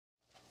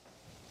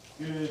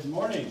Good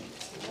morning.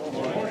 Good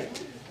morning.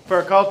 For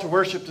our call to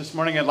worship this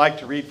morning, I'd like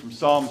to read from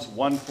Psalms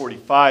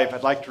 145.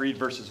 I'd like to read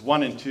verses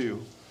 1 and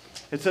 2.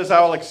 It says, I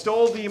will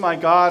extol thee, my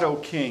God, O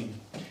King,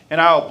 and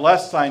I will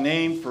bless thy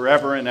name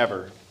forever and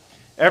ever.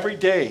 Every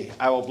day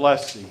I will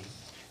bless thee,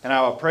 and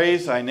I will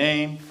praise thy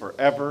name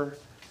forever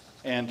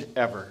and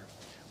ever.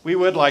 We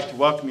would like to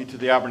welcome you to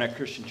the Alburnett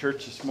Christian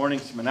Church this morning.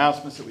 Some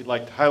announcements that we'd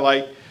like to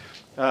highlight.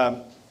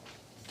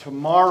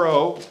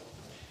 Tomorrow,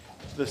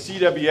 the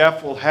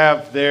CWF will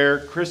have their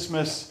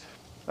Christmas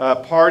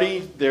party.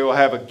 They will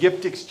have a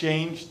gift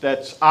exchange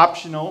that's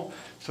optional.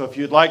 So if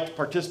you'd like to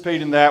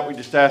participate in that, we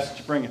just ask that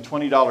you bring a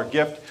 $20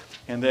 gift.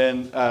 And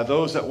then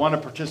those that want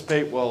to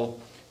participate will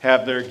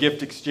have their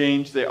gift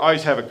exchange. They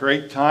always have a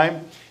great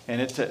time, and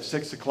it's at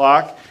 6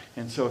 o'clock.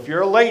 And so if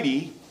you're a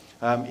lady,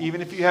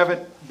 even if you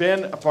haven't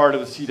been a part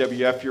of the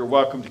CWF, you're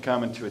welcome to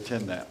come and to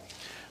attend that.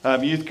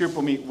 Youth group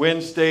will meet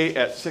Wednesday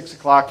at 6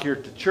 o'clock here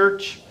at the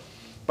church.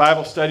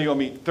 Bible study will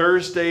meet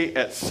Thursday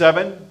at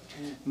 7.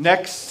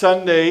 Next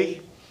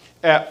Sunday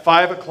at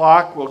 5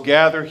 o'clock, we'll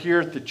gather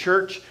here at the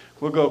church.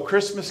 We'll go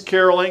Christmas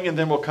caroling, and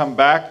then we'll come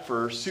back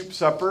for soup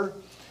supper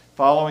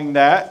following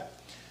that.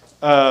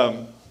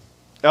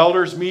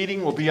 Elders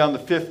meeting will be on the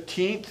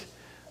 15th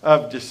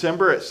of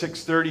December at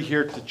 6:30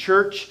 here at the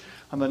church.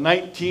 On the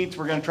 19th,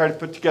 we're going to try to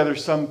put together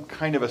some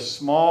kind of a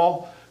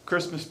small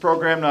Christmas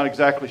program. Not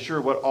exactly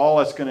sure what all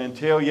that's going to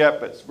entail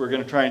yet, but we're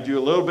going to try and do a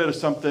little bit of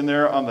something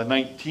there on the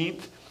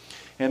 19th.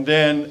 And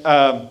then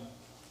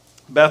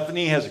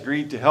Bethany has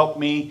agreed to help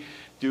me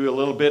do a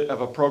little bit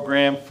of a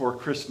program for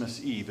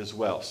Christmas Eve as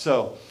well.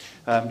 So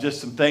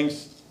just some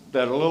things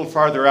that are a little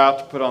farther out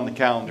to put on the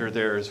calendar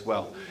there as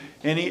well.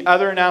 Any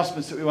other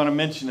announcements that we want to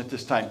mention at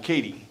this time?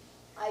 Katie?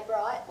 I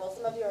brought, well,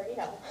 some of you already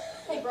know,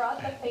 I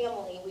brought the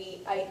family.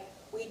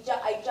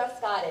 I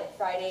just got it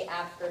Friday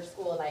after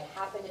school, and I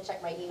happened to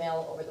check my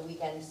email over the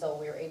weekend, so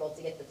we were able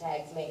to get the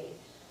tags made.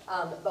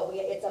 But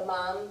it's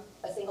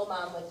a single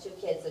mom with 2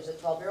 kids. There's a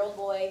 12-year-old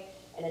boy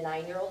and a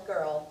 9-year-old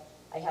girl.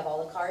 I have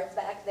all the cards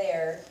back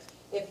there.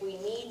 If we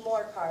need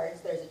more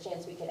cards, there's a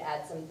chance we could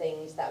add some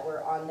things that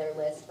were on their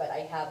list, but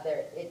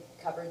it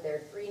covered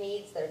their 3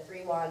 needs, their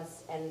 3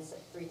 wants, and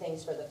 3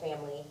 things for the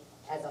family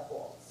as a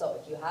whole. So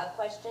if you have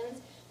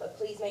questions, but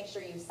please make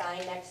sure you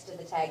sign next to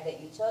the tag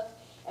that you took,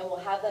 and we'll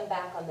have them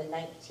back on the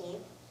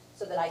 19th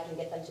so that I can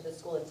get them to the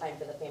school in time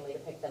for the family to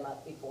pick them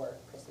up before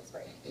Christmas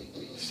break.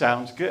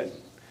 Sounds good.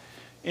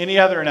 Any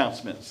other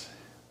announcements?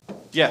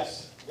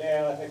 Yes.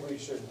 Dan, I think we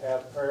should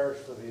have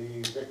prayers for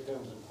the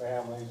victims and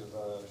families of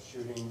the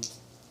shooting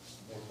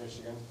in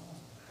Michigan.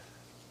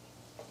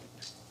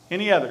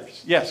 Any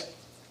others? Yes.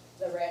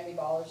 The Randy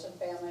Ballerson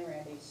family.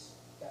 Randy's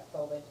got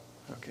COVID.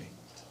 Okay.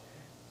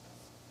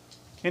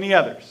 Any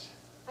others?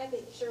 I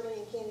think Shirley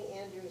and Kenny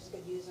Andrews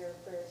could use our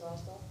prayers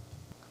also.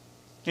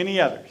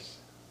 Any others?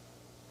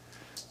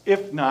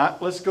 If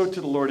not, let's go to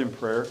the Lord in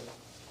prayer.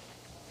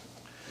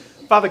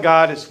 Father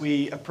God, as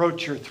we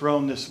approach your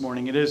throne this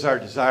morning, it is our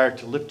desire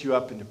to lift you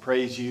up and to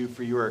praise you,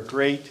 for you are a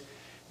great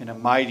and a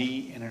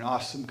mighty and an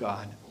awesome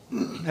God.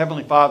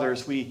 Heavenly Father,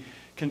 as we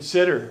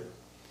consider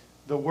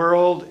the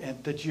world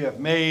that you have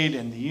made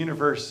and the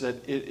universe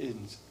that it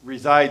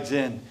resides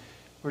in,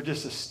 we're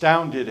just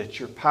astounded at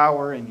your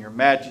power and your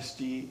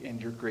majesty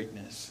and your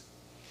greatness.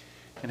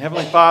 And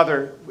Heavenly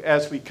Father,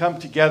 as we come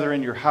together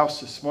in your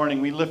house this morning,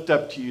 we lift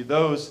up to you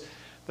those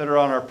that are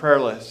on our prayer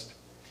list.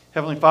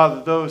 Heavenly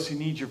Father, those who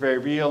need your very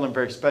real and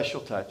very special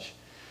touch.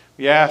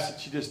 We ask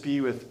that you just be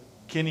with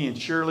Kenny and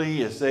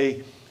Shirley as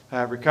they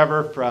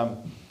recover from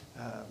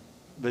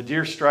the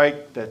deer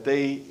strike that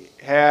they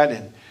had.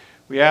 And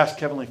we ask,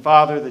 Heavenly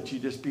Father, that you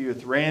just be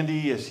with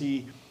Randy as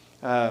he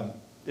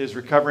is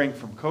recovering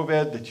from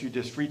COVID, that you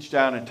just reach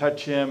down and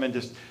touch him and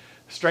just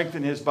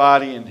strengthen his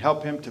body and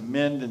help him to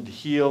mend and to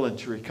heal and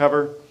to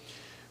recover.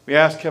 We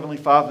ask, Heavenly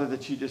Father,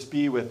 that you just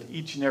be with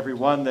each and every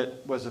one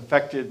that was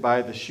affected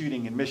by the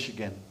shooting in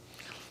Michigan.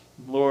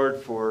 Lord,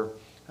 for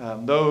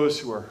those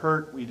who are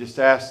hurt, we just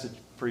ask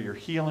for your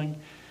healing.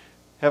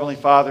 Heavenly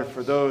Father,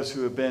 for those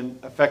who have been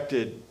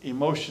affected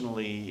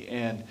emotionally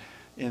and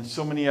in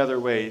so many other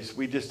ways,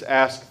 we just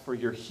ask for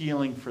your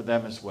healing for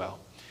them as well.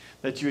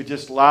 That you would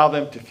just allow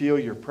them to feel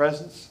your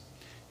presence,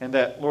 and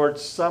that, Lord,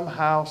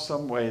 somehow,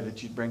 some way,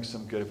 that you'd bring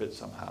some good of it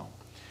somehow.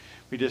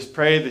 We just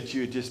pray that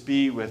you would just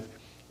be with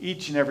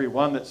each and every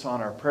one that's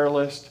on our prayer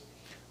list,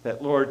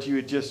 that, Lord, you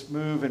would just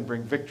move and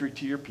bring victory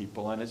to your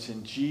people. And it's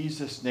in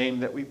Jesus'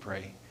 name that we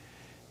pray.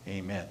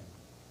 Amen.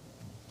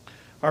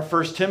 Our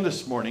first hymn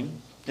this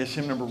morning is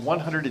hymn number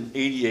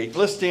 188.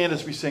 Let's stand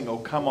as we sing, "O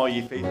Come All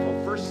Ye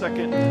Faithful," first,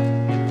 second,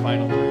 and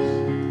final verse.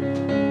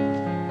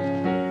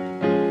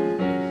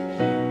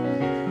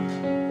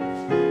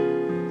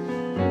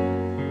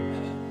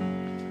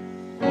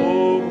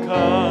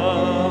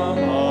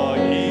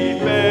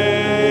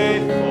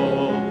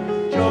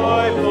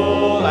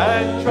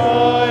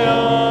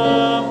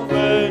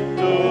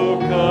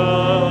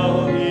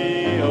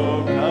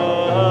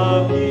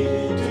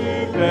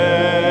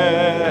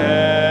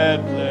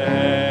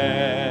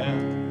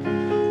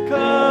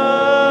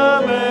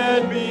 Come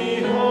and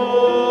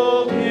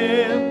behold him.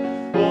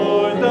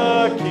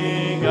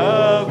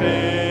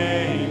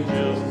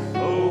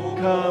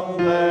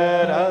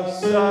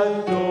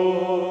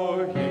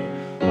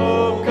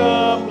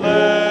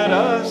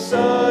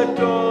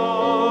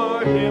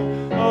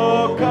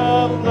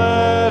 come,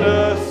 let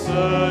us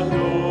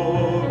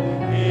adore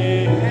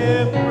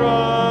Him,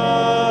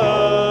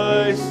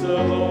 Christ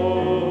the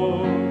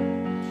Lord.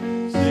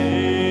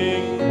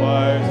 Sing,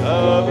 choirs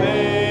of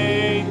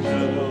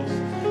angels,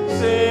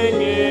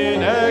 sing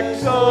in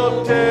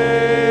exaltation.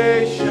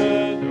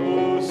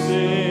 Oh,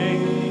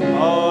 sing,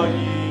 all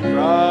ye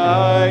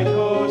bright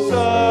hosts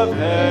of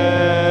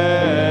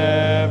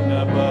heaven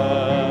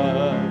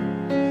above.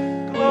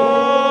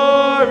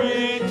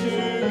 Glory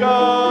to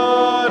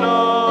God,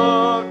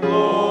 all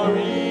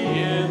glory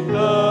in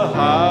the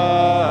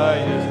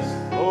highest.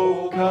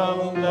 Oh,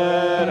 come,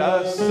 let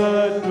us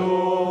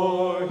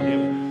adore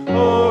Him.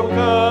 Oh,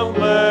 come,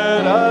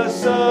 let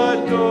us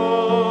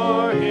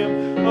adore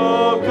Him.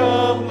 Oh,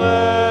 come,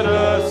 let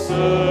us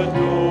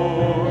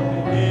adore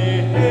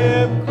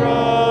Him, Christ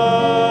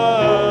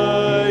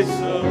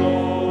the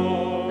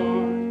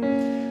Lord.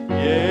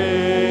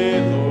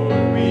 Yea,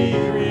 Lord, we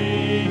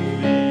greet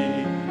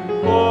Thee,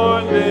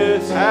 born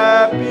this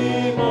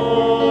happy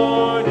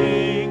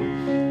morning.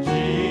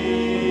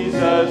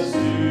 Jesus,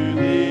 to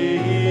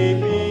Thee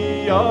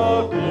be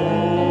all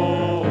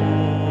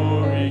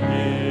glory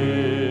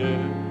give.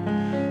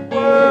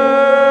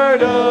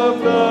 Word of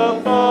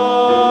the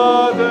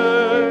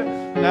Father,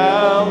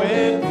 now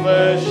in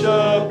flesh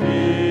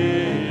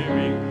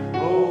appearing.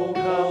 Oh,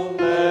 come,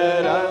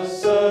 let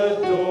us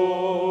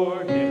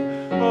adore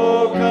Him.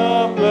 Oh,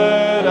 come,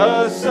 let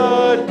us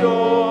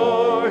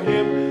adore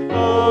Him.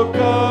 Oh,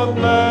 come,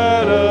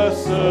 let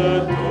us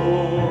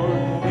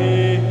adore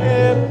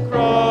Him,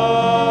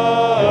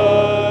 Christ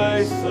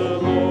the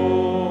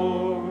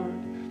Lord.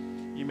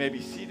 You may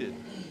be seated.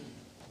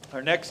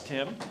 Our next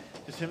hymn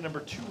is hymn number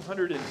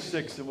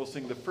 206, and we'll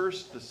sing the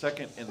first, the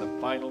second, and the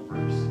final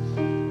verse.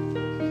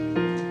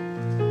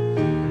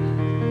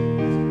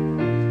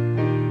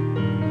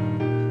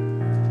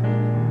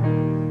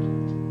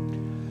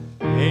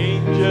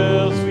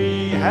 Angels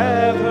we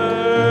have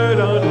heard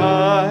on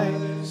high,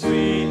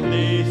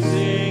 sweetly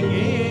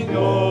singing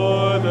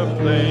o'er the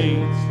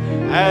plains,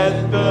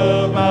 and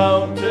the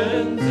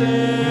mountains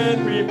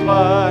in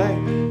reply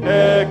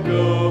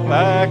echo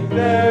back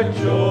their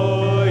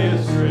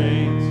joyous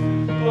strains.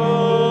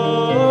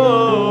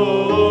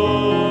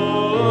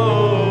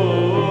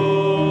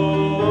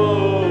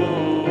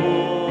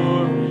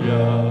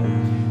 Gloria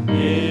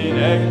in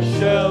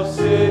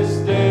excelsis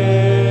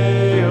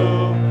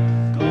Deo.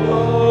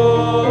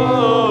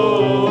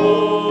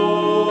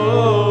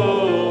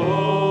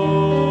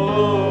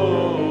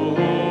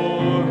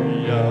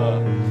 Gloria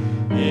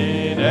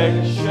in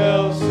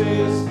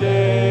excelsis Deo.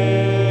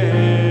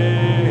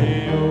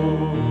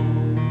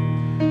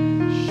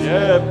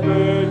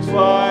 Shepherds,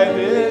 why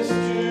this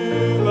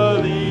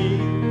jubilee?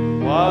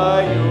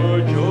 Why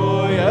your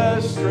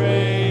joyous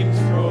strains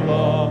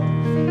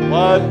prolong?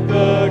 What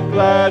the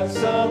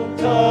gladsome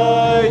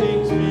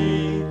tidings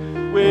be,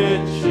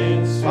 which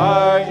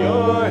inspire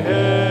your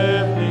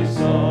heavenly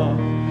song?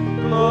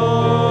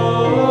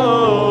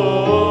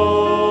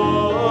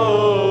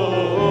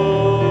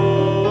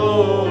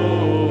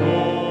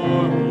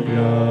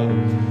 Gloria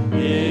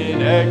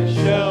in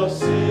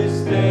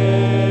excelsis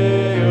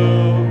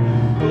Deo.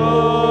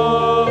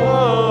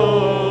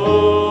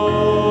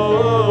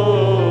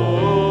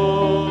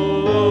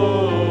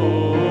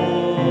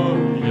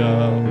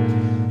 Gloria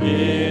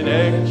in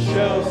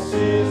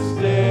excelsis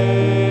Deo.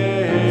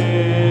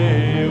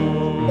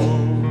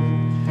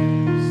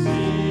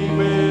 See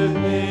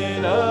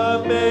within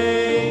a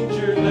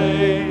manger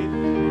laid,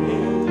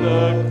 in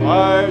the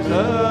choirs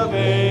of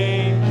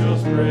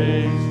angels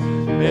praise.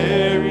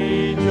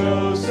 Mary,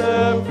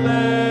 Joseph,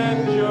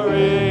 lend your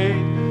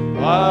aid,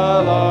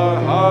 while our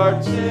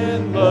hearts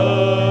in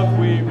love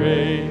we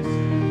raise.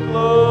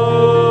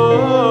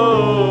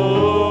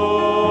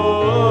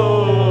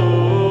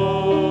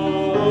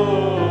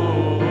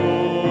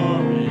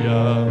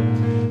 Gloria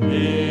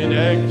in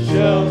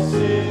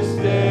excelsis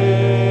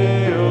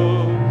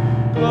Deo.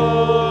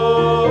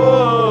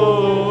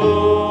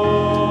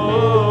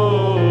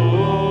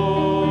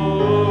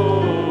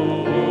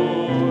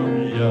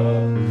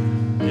 Gloria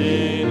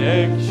in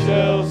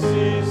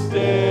excelsis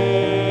Deo.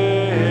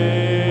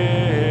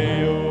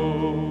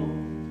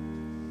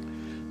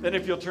 Then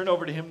if you'll turn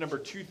over to hymn number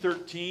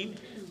 213,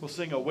 we'll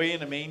sing Away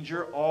in a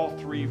Manger, all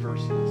three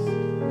verses.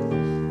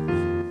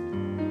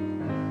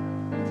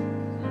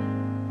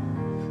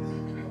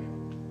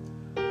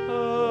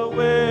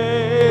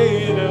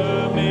 Away in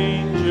a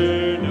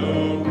manger,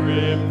 no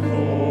crib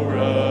for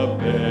a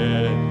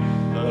bed,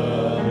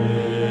 the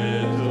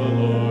little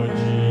Lord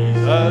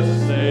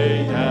Jesus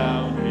lay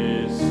down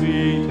His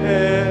sweet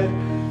head.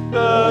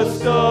 The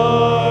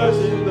stars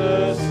in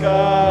the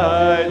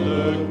sky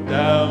looked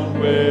down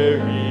where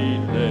He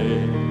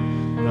lay.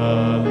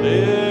 The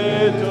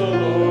little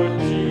Lord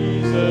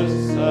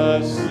Jesus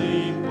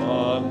asleep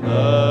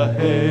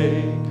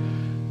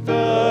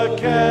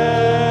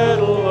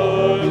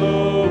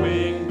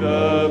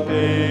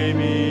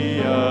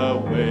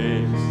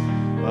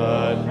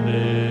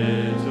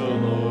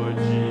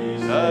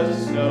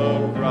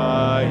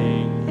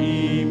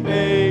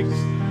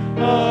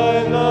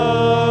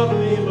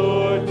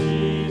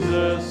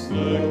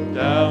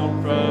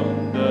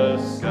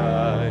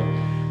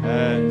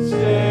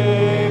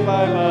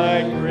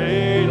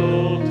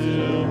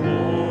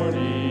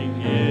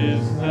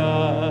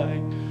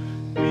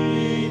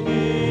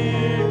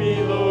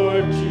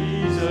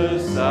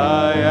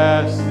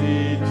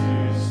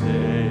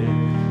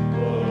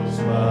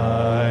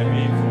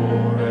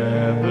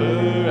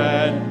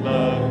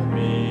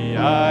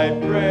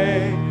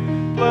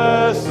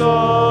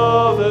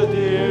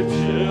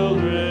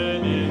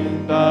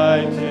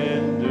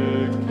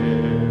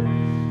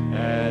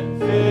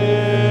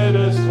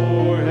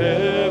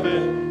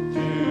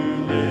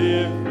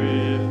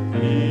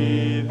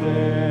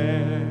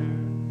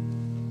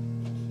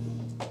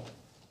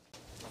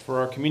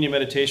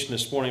meditation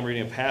this morning,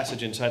 reading a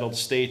passage entitled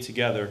Stay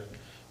Together,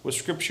 with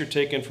scripture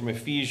taken from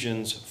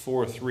Ephesians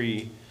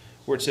 4:3,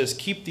 where it says,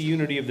 "Keep the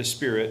unity of the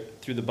Spirit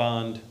through the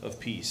bond of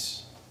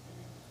peace."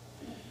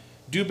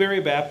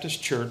 Dewberry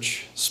Baptist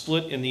Church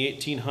split in the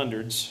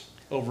 1800s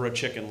over a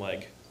chicken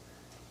leg.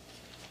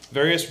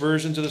 Various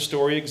versions of the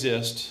story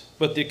exist,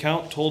 but the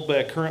account told by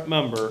a current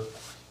member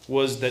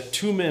was that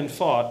two men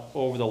fought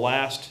over the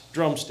last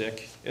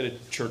drumstick at a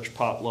church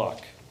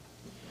potluck.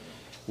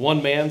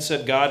 One man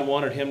said God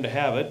wanted him to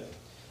have it.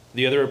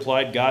 The other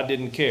replied God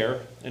didn't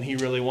care, and he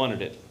really wanted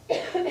it.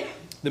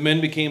 The men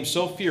became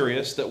so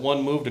furious that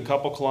one moved a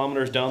couple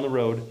kilometers down the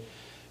road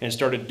and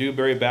started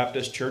Dewberry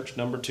Baptist Church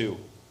number 2.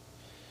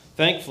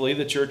 Thankfully,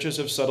 the churches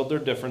have settled their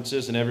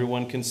differences, and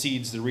everyone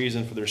concedes the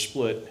reason for their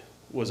split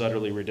was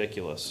utterly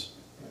ridiculous.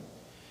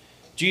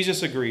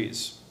 Jesus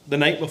agrees. The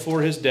night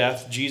before his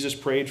death, Jesus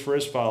prayed for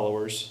his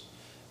followers,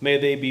 "May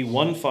they be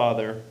one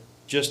Father,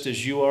 just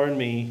as you are in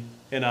me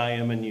and I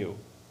am in you.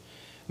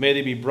 May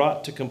they be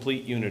brought to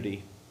complete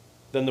unity.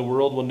 Then the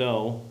world will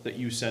know that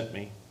you sent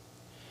me."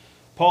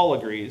 Paul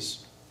agrees.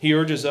 He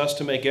urges us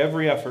to make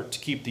every effort to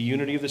keep the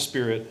unity of the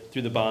Spirit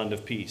through the bond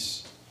of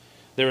peace.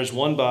 There is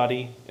one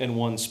body and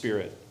one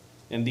Spirit,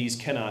 and these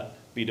cannot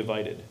be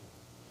divided.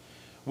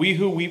 We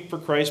who weep for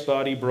Christ's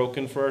body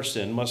broken for our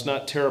sin must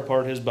not tear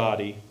apart his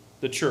body,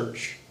 the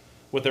church,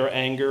 with our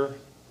anger,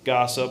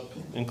 gossip,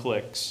 and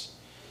cliques.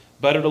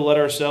 Better to let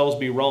ourselves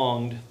be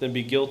wronged than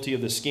be guilty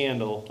of the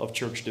scandal of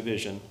church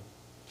division.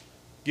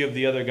 Give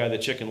the other guy the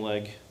chicken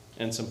leg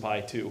and some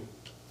pie too.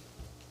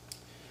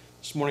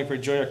 This morning, for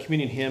join our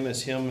communion hymn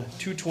is hymn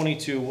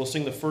 222. We'll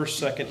sing the first,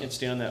 second, and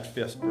stay on that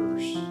fifth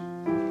verse.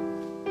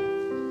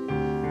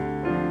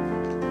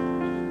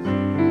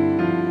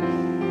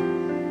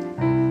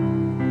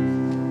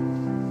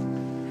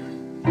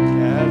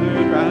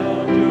 Gathered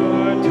round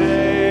your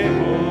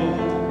table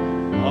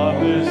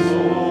on this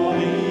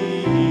holy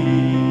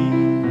eve,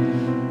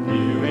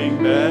 viewing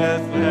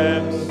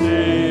Bethlehem's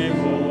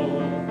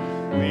stable,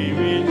 we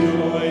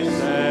rejoice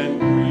and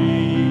grieve.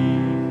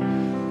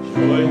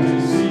 Joy to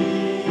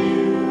see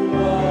you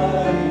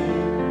lying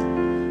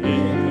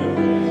in the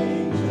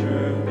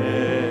manger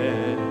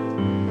bed,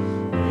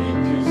 weep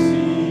to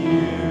see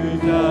you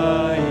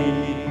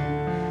dying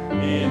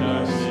in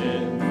our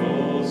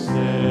sinful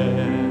stead.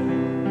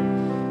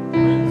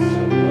 Prince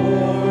of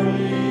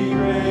glory,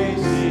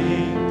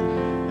 gracing,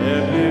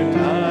 every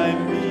time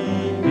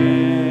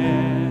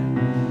began,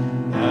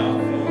 now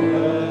for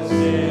us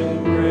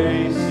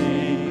embracing,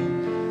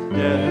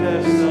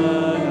 deathless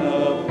Son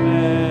of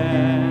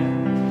Man.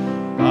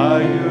 By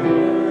your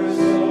word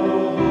so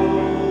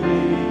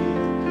holy,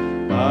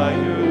 by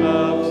your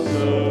love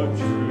so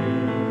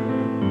true,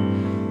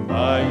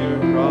 by your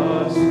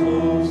cross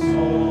most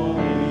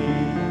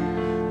holy,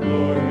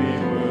 Lord, we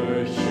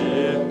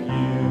worship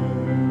you.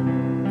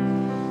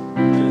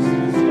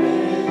 Christmas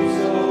babe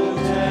so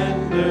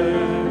tender,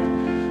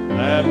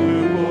 Lamb who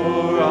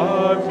bore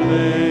our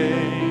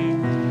blame,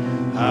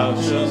 how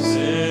shall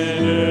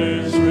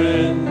sinners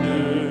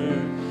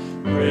render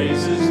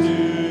praises to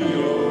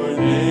your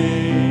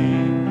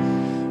name?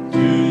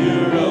 To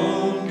your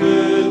own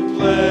good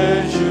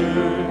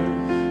pleasure,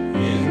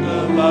 in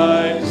the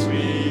lives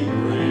we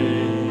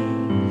bring,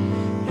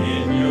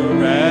 in your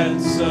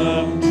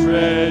ransom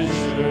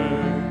treasure,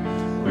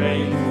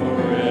 reign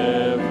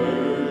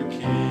forever,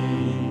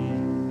 King.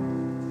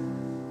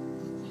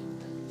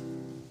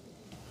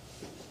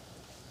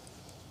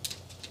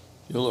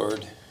 Dear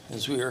Lord,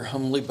 as we are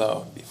humbly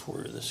bowed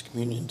before this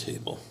communion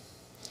table,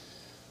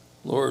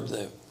 Lord,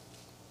 that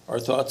our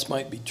thoughts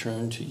might be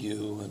turned to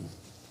you and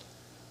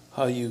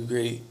how you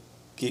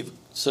gave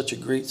such a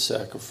great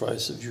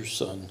sacrifice of your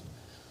Son,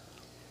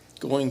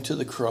 going to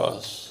the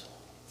cross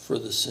for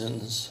the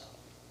sins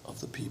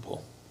of the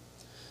people.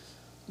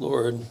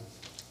 Lord,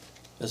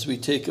 as we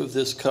take of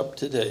this cup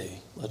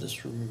today, let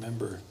us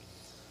remember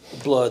the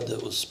blood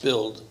that was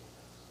spilled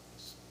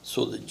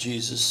so that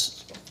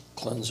Jesus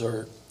cleansed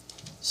our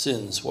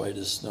sins white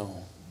as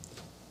snow.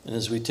 And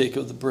as we take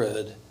of the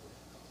bread,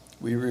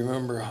 we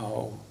remember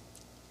how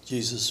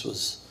Jesus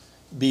was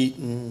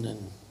beaten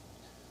and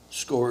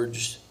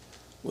scourged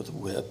with a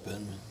whip,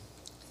 and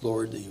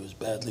Lord, that he was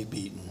badly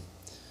beaten,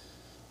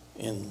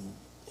 and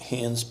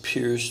hands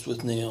pierced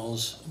with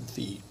nails and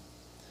feet.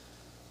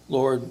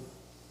 Lord,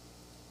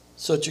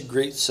 such a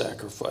great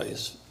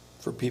sacrifice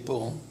for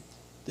people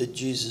that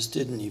Jesus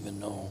didn't even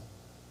know,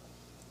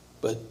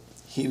 but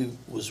he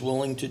was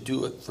willing to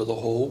do it for the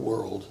whole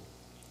world,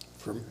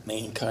 for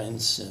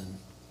mankind's sin.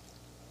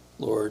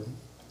 Lord,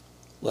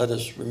 let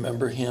us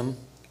remember him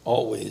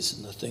always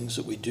in the things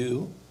that we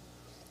do,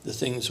 the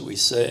things that we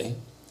say,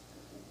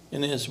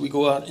 and as we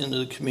go out into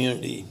the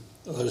community,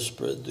 let us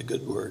spread the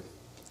good word.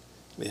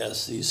 We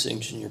ask these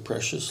things in your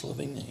precious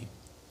loving name.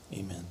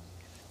 Amen.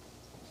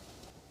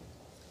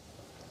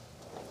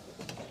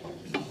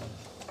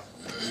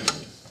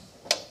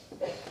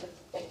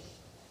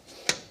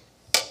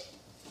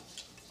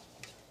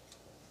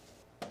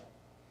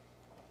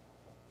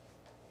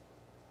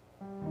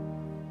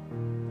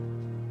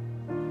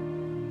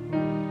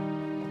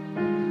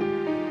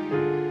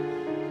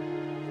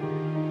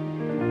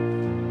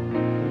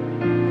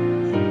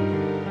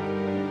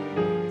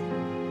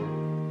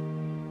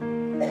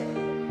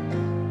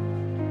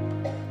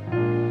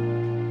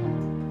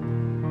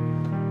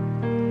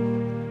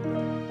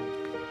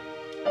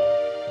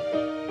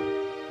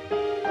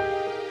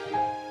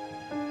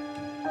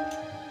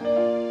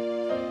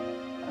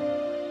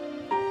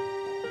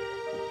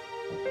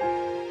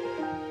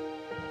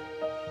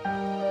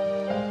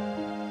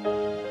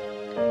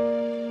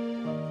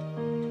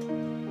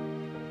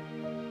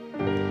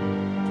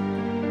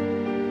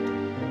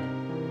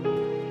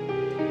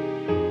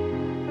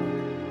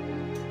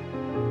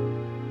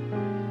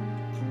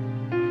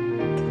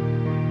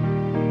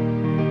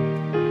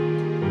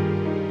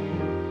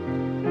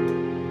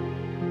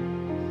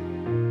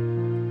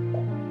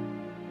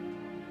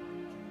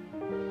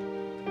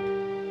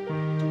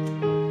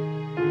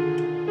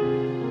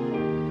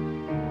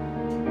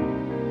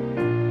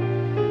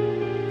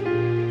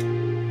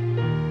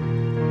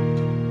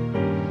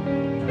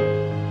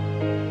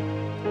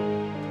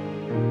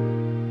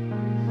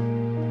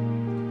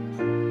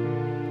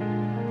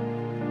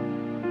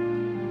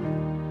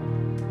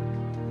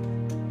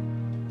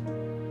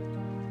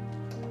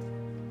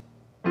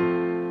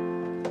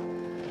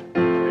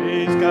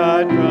 Praise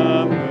God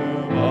from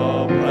whom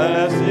all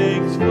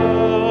blessings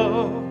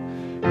flow.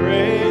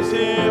 Praise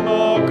him,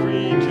 all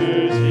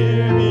creatures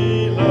here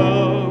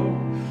below.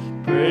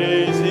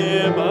 Praise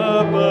him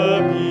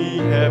above, ye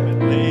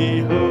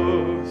heavenly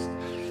hosts.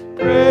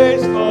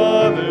 Praise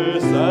Father,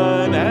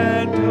 Son,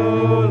 and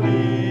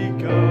Holy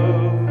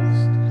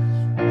Ghost.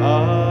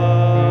 Amen.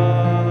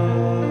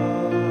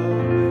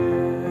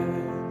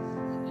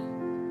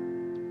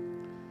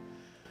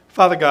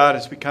 Father God,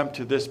 as we come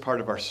to this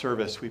part of our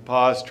service, we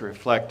pause to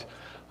reflect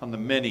on the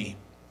many,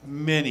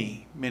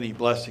 many, many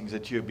blessings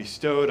that you have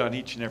bestowed on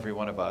each and every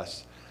one of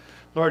us.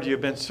 Lord, you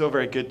have been so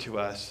very good to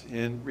us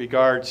in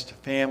regards to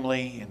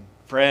family and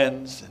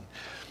friends, and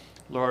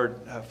Lord,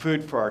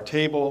 food for our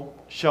table,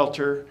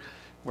 shelter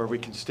where we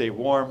can stay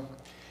warm.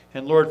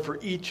 And Lord, for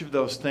each of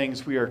those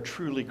things, we are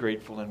truly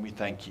grateful and we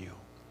thank you.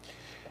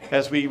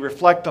 As we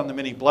reflect on the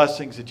many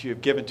blessings that you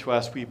have given to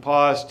us, we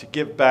pause to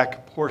give back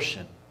a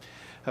portion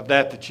of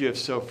that you have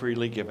so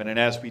freely given. And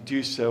as we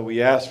do so,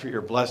 we ask for your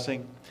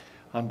blessing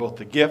on both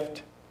the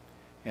gift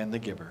and the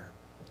giver.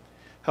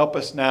 Help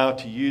us now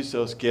to use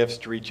those gifts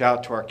to reach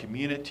out to our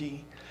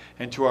community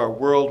and to our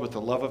world with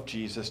the love of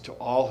Jesus to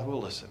all who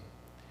will listen.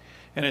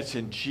 And it's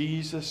in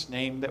Jesus'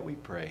 name that we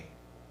pray.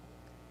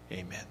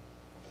 Amen.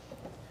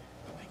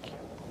 Thank you.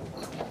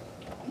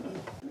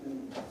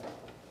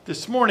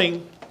 This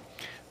morning,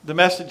 the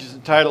message is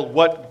entitled,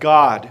 What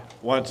God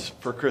Wants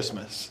for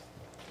Christmas.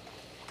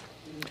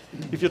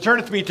 If you'll turn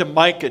with me to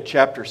Micah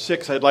chapter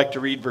 6, I'd like to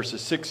read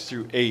verses 6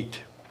 through 8.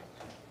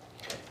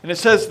 And it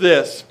says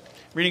this,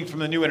 reading from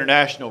the New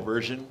International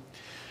Version,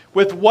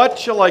 With what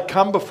shall I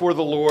come before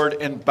the Lord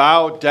and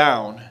bow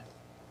down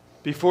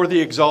before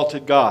the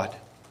exalted God?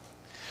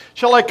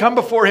 Shall I come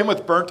before him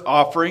with burnt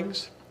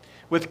offerings,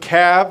 with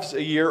calves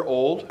a year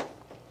old?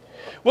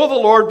 Will the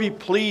Lord be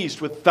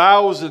pleased with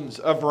thousands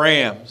of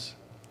rams,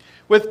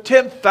 with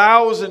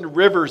 10,000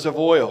 rivers of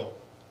oil?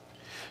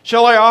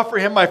 Shall I offer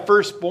him my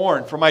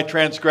firstborn for my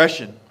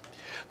transgression,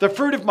 the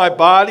fruit of my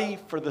body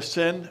for the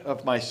sin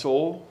of my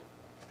soul?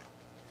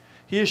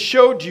 He has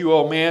showed you,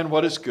 O man,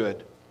 what is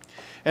good.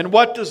 And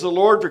what does the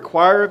Lord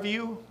require of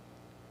you?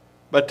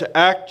 But to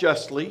act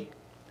justly,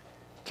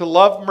 to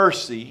love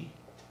mercy,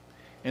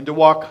 and to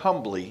walk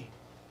humbly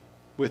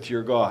with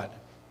your God.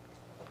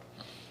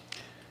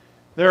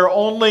 There are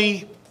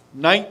only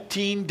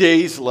 19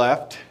 days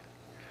left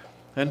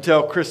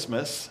until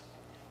Christmas.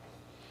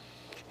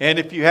 And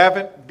if you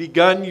haven't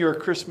begun your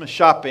Christmas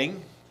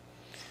shopping,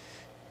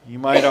 you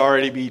might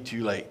already be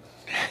too late.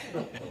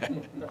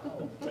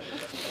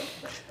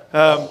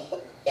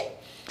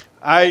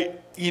 I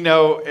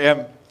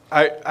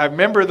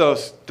remember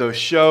those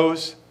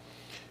shows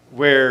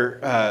where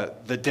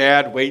the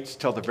dad waits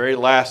till the very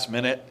last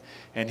minute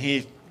and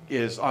he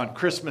is on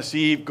Christmas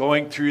Eve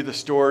going through the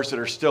stores that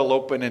are still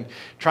open and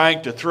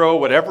trying to throw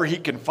whatever he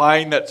can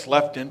find that's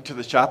left into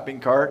the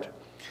shopping cart.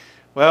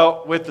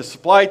 Well, with the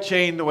supply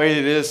chain the way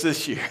it is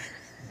this year,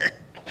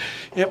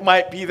 it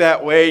might be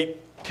that way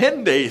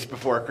 10 days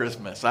before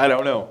Christmas. I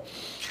don't know.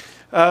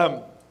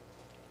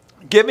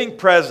 Giving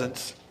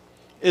presents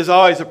is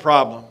always a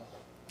problem.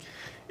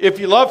 If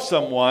you love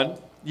someone,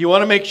 you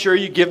want to make sure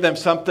you give them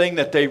something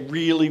that they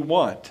really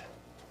want.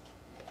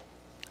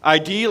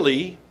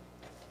 Ideally,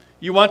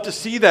 you want to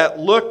see that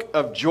look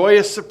of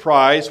joyous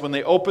surprise when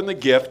they open the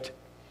gift,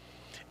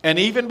 and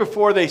even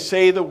before they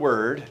say the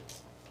word,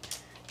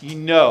 you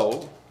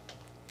know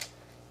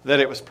that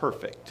it was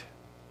perfect.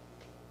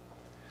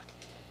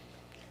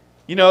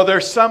 You know,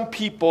 there's some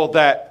people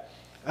that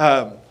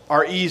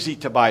are easy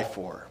to buy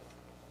for.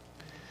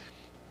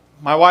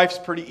 My wife's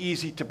pretty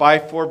easy to buy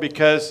for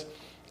because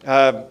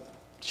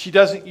she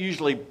doesn't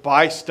usually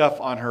buy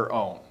stuff on her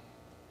own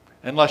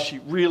unless she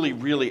really,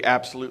 really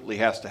absolutely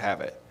has to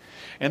have it.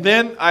 And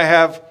then I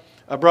have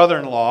a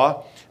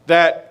brother-in-law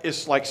that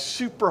is like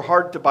super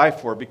hard to buy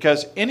for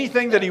because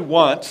anything that he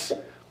wants,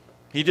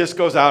 he just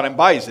goes out and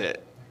buys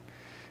it.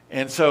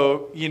 And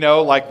so, you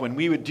know, like when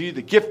we would do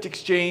the gift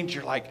exchange,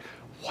 you're like,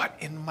 what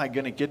am I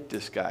going to get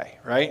this guy,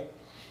 right?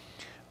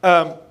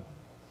 I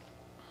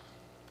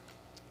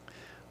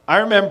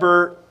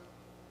remember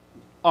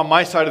on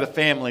my side of the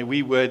family,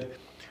 we would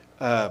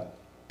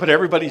put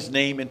everybody's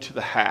name into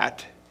the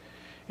hat,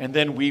 and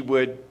then we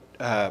would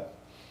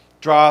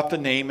draw out the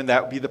name, and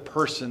that would be the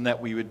person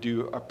that we would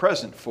do a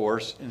present for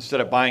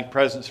instead of buying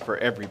presents for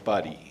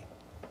everybody.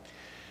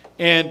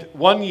 And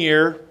one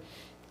year,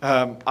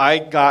 I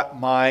got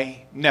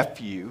my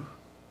nephew,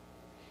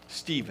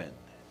 Stephen.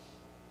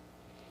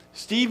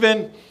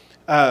 Stephen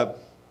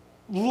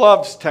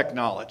loves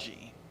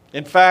technology.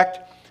 In fact,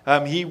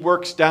 he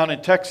works down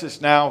in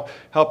Texas now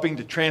helping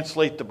to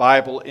translate the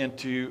Bible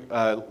into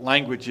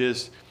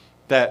languages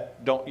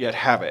that don't yet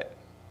have it.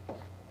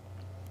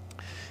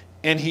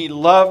 And he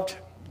loved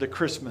the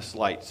Christmas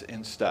lights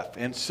and stuff.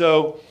 And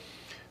so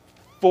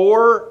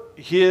for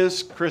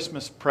his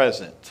Christmas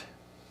present,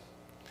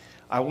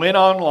 I went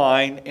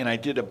online and I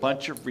did a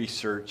bunch of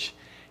research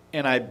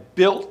and I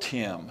built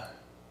him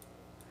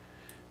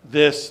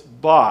this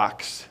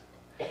box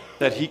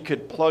that he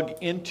could plug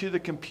into the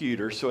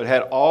computer, so it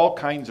had all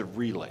kinds of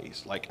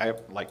relays. I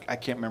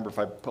can't remember if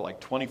I put like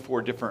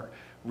 24 different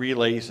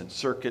relays and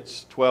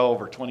circuits,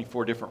 12 or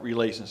 24 different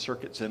relays and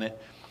circuits in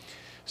it,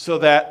 so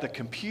that the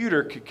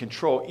computer could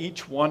control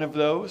each one of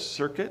those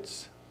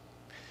circuits,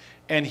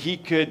 and he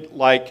could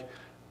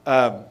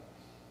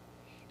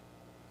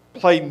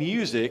play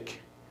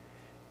music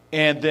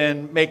and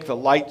then make the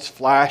lights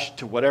flash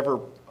to whatever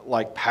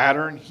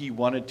pattern he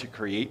wanted to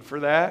create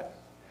for that.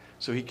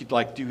 So he could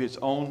do his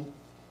own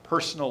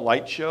personal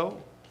light show.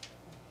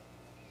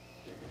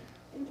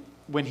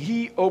 When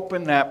he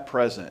opened that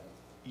present,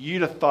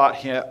 you'd have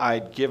thought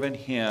I'd given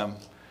him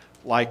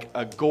like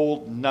a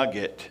gold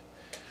nugget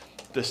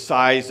the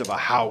size of a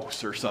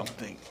house or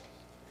something.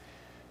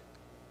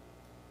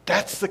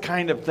 That's the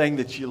kind of thing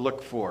that you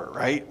look for,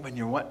 right? When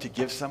you want to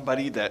give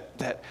somebody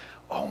that,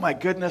 oh my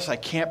goodness, I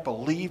can't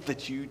believe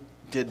that you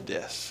did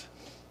this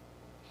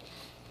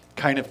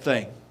kind of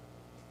thing.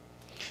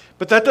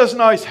 But that doesn't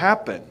always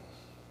happen.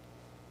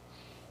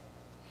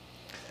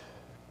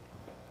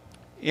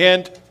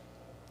 And,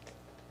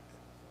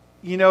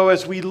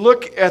 as we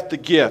look at the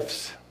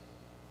gifts,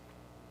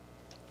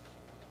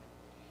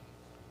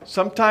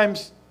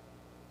 sometimes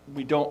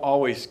we don't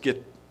always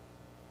get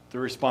the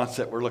response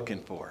that we're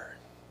looking for.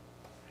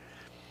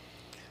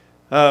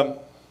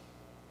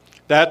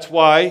 That's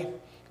why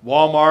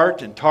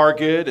Walmart and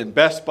Target and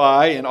Best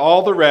Buy and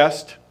all the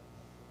rest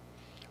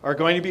are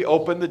going to be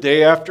open the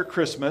day after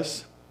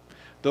Christmas.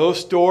 Those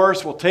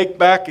stores will take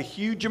back a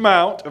huge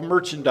amount of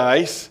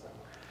merchandise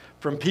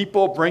from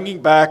people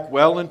bringing back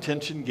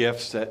well-intentioned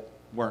gifts that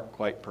weren't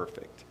quite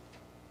perfect.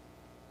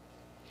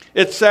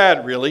 It's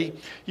sad, really.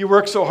 You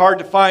work so hard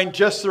to find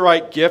just the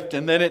right gift,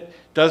 and then it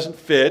doesn't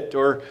fit,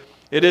 or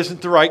it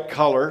isn't the right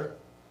color,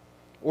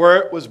 or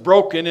it was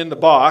broken in the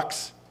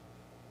box,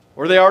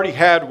 or they already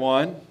had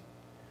one,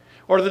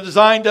 or the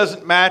design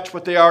doesn't match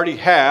what they already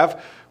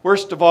have.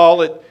 Worst of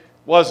all, it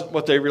wasn't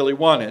what they really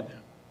wanted.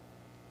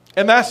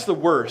 And that's the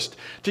worst.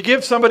 To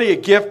give somebody a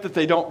gift that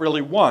they don't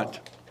really want.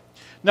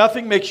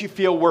 Nothing makes you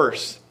feel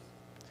worse.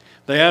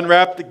 They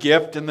unwrap the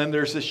gift, and then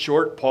there's this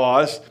short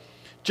pause,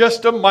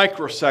 just a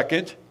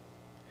microsecond.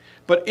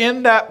 But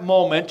in that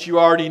moment, you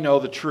already know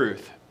the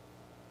truth.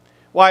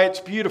 Why, it's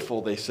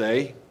beautiful, they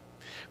say.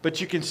 But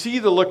you can see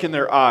the look in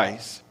their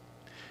eyes.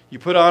 You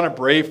put on a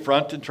brave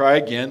front and try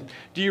again.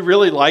 Do you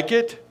really like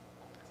it?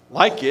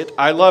 Like it,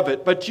 I love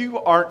it. But you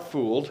aren't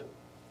fooled.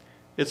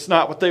 It's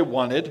not what they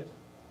wanted.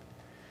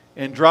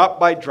 And drop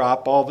by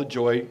drop, all the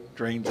joy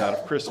drains out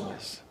of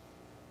Christmas.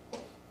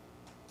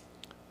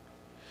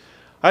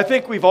 I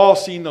think we've all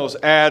seen those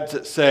ads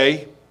that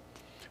say,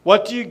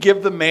 what do you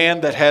give the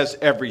man that has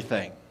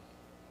everything?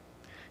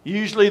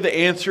 Usually the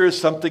answer is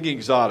something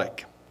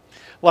exotic,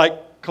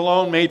 like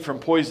cologne made from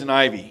poison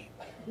ivy,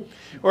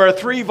 or a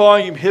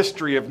 3-volume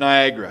history of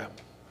Niagara.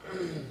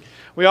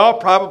 We all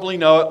probably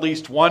know at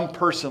least one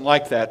person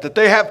like that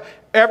they have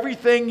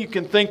everything you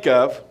can think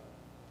of,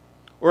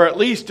 or at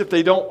least if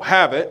they don't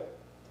have it,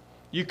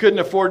 you couldn't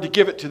afford to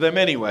give it to them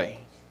anyway.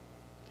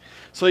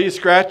 So you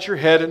scratch your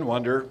head and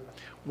wonder,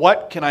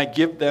 what can I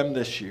give them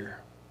this year?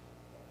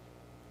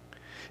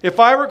 If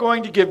I were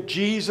going to give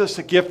Jesus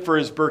a gift for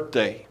his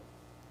birthday,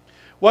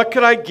 what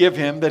could I give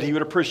him that he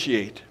would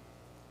appreciate?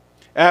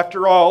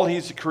 After all,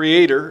 he's the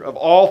creator of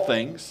all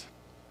things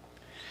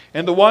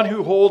and the one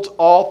who holds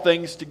all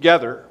things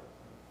together.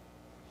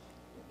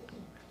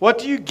 What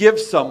do you give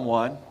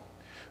someone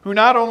who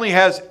not only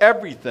has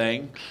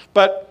everything,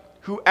 but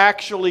who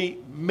actually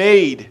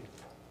made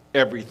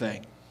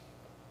everything?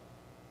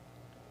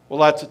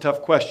 Well, that's a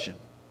tough question.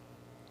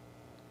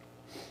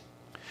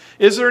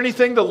 Is there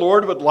anything the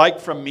Lord would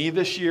like from me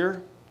this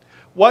year?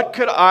 What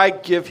could I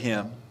give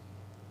him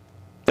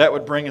that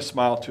would bring a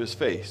smile to his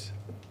face?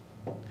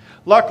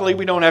 Luckily,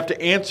 we don't have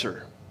to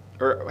answer,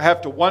 or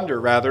have to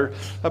wonder, rather,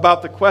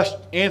 about the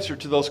answer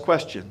to those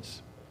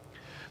questions.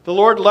 The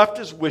Lord left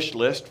his wish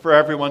list for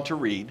everyone to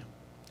read.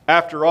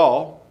 After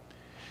all,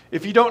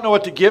 if you don't know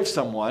what to give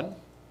someone,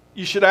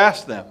 you should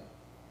ask them,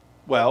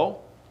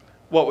 well,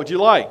 what would you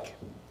like?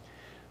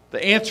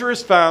 The answer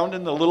is found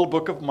in the little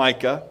book of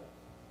Micah.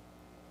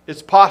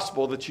 It's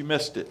possible that you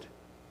missed it.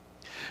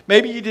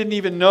 Maybe you didn't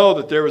even know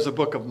that there was a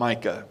book of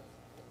Micah.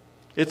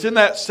 It's in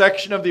that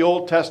section of the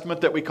Old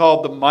Testament that we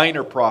call the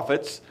minor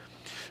prophets,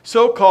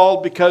 so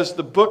called because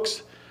the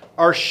books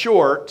are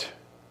short,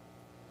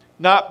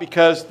 not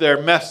because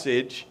their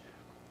message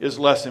is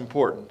less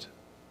important.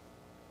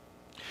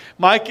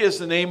 Micah is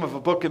the name of a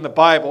book in the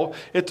Bible.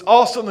 It's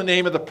also the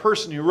name of the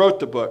person who wrote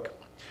the book.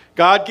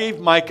 God gave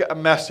Micah a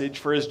message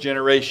for his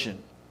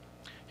generation.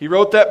 He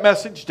wrote that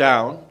message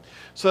down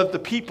so that the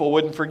people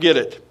wouldn't forget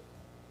it.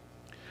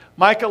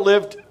 Micah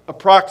lived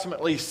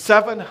approximately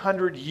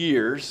 700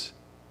 years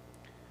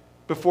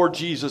before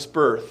Jesus'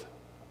 birth.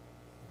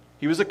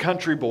 He was a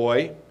country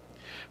boy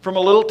from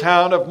a little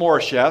town of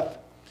Moresheth,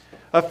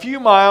 a few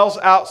miles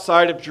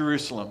outside of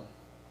Jerusalem.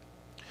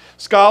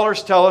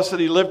 Scholars tell us that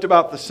he lived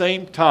about the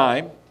same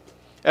time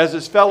as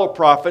his fellow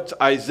prophets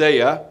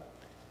Isaiah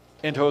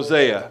and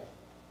Hosea.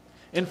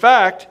 In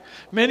fact,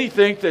 many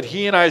think that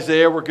he and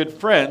Isaiah were good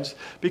friends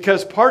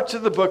because parts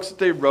of the books that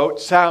they wrote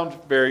sound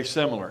very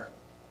similar.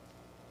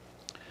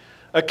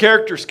 A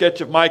character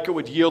sketch of Micah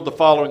would yield the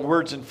following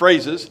words and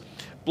phrases: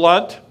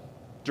 blunt,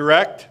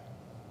 direct,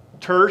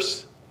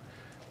 terse,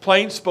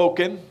 plain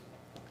spoken,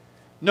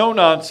 no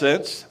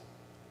nonsense,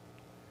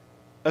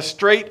 a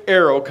straight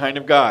arrow kind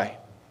of guy.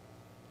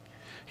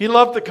 He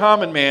loved the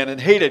common man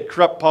and hated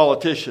corrupt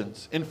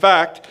politicians. In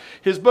fact,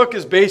 his book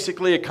is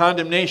basically a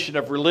condemnation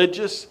of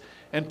religious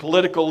and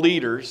political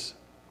leaders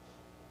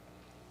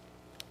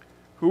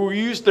who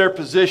used their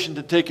position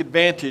to take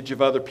advantage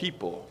of other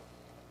people.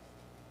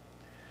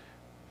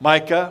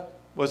 Micah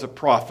was a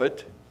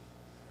prophet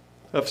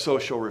of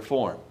social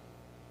reform.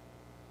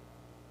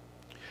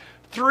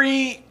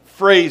 3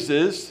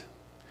 phrases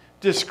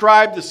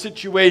describe the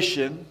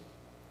situation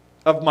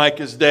of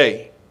Micah's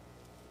day.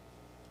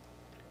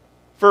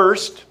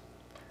 First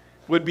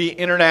would be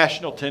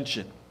international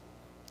tension.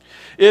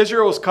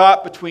 Israel was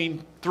caught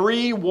between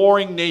 3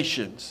 warring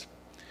nations: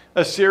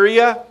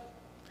 Assyria,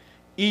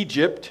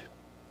 Egypt,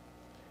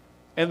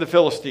 and the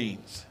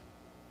Philistines.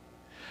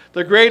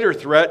 The greater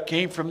threat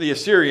came from the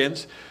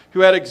Assyrians,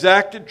 who had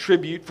exacted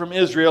tribute from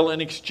Israel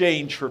in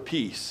exchange for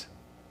peace.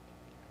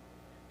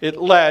 It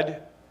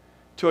led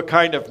to a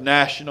kind of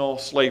national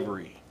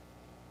slavery.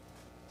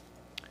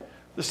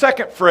 The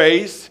second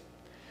phrase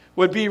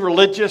would be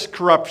religious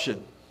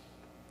corruption.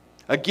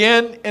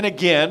 Again and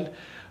again,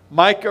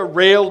 Micah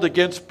railed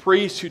against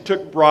priests who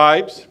took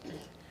bribes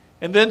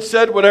and then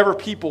said whatever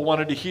people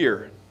wanted to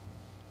hear.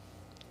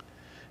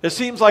 It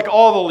seems like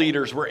all the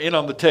leaders were in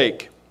on the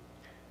take.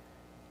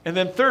 And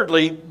then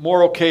thirdly,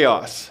 moral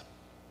chaos.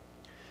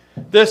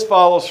 This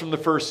follows from the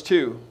first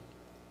 2.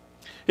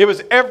 It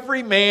was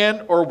every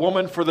man or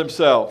woman for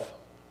themselves.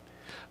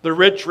 The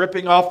rich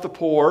ripping off the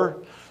poor,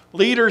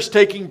 leaders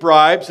taking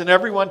bribes, and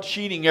everyone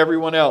cheating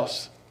everyone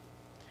else.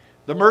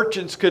 The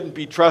merchants couldn't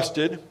be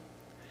trusted.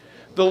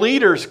 The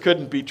leaders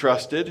couldn't be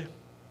trusted.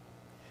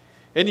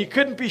 And you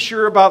couldn't be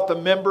sure about the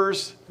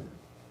members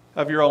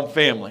of your own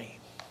family.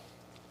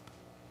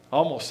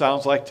 Almost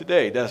sounds like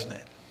today, doesn't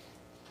it?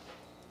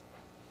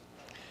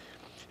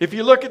 If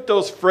you look at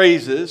those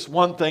phrases,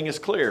 one thing is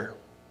clear.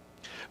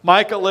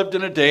 Micah lived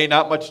in a day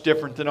not much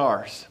different than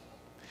ours.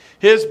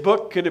 His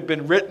book could have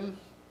been written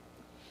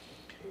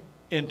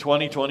in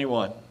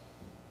 2021.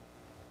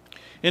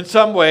 In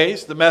some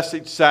ways, the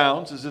message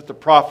sounds as if the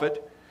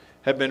prophet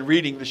had been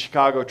reading the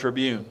Chicago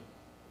Tribune.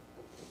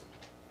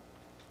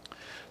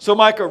 So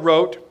Micah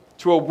wrote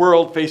to a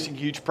world facing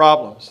huge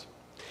problems.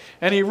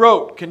 And he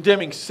wrote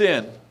condemning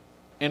sin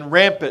and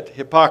rampant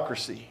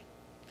hypocrisy,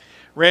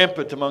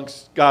 rampant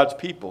amongst God's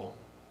people.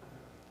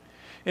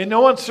 In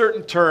no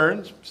uncertain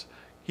terms,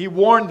 he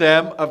warned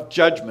them of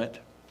judgment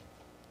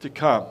to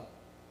come.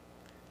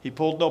 He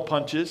pulled no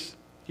punches.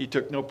 He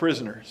took no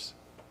prisoners.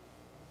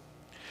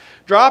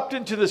 Dropped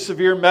into the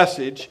severe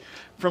message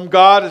from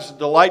God is a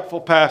delightful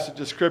passage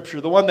of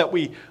Scripture, the one that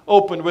we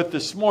opened with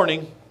this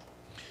morning.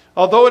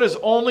 Although it is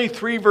only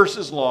 3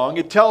 verses long,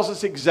 it tells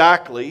us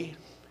exactly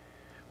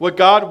what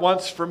God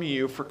wants from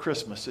you for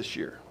Christmas this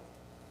year.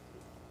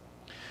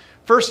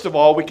 First of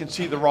all, we can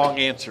see the wrong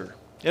answer.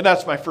 And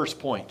that's my first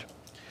point.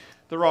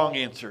 The wrong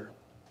answer.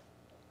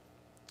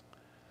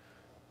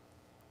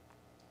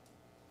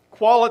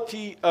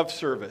 Quality of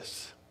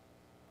service.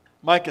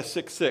 Micah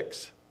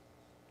 6:6.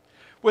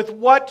 With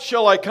what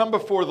shall I come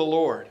before the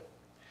Lord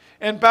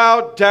and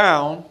bow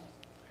down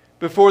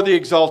before the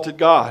exalted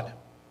God?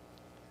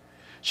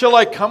 Shall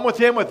I come with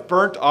him with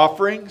burnt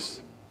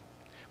offerings,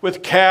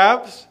 with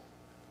calves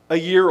a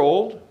year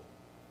old?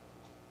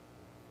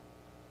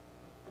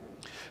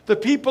 The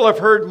people have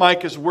heard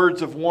Micah's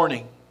words of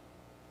warning,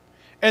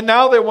 and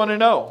now they want to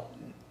know,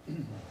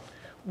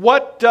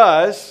 what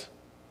does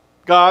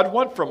God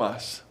want from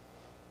us?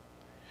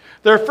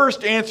 Their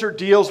first answer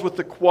deals with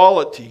the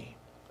quality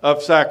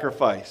of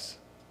sacrifice.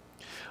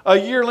 A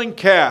yearling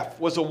calf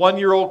was a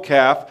 1-year-old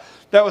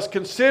calf that was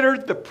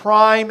considered the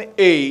prime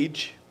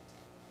age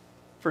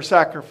for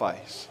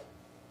sacrifice.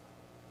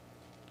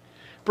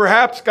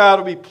 Perhaps God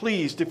will be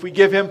pleased if we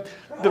give him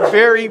the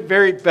very,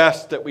 very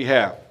best that we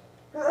have.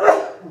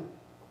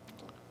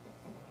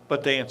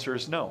 But the answer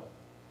is no.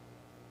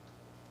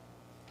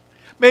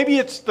 Maybe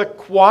it's the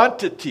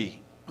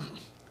quantity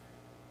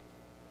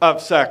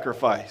of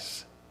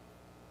sacrifice.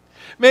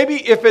 Maybe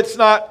if it's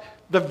not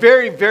the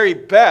very, very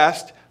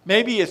best,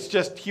 maybe it's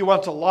just he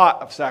wants a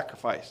lot of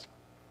sacrifice.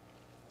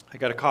 I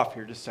got a cough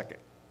here, just a second.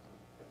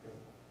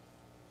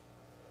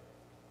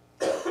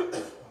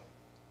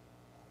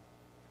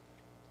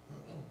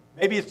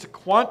 Maybe it's the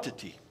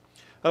quantity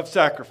of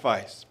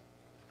sacrifice.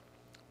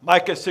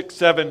 Micah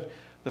 6:7,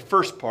 the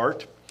first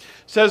part,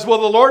 says, will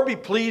the Lord be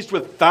pleased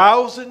with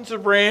thousands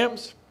of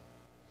rams,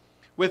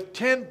 with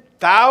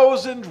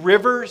 10,000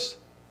 rivers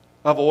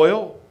of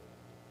oil?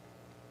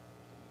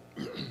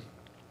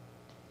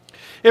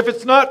 If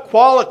it's not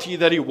quality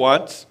that he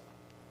wants,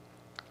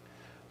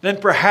 then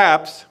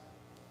perhaps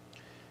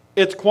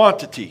it's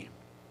quantity.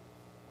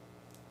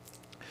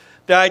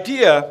 The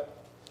idea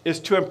is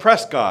to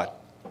impress God.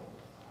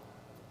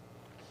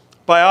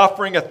 by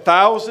offering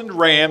 1,000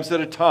 rams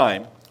at a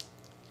time,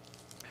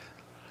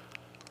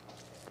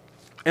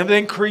 and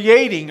then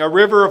creating a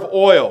river of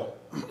oil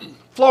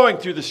flowing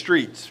through the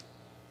streets.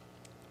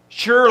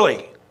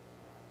 Surely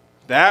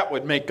that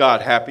would make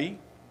God happy.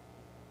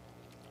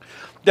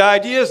 The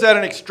idea is that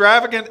an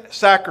extravagant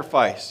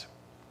sacrifice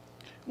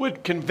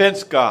would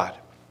convince God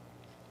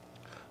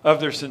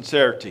of their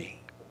sincerity.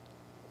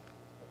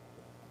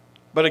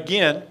 But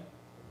again,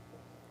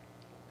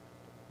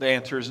 the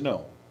answer is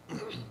no.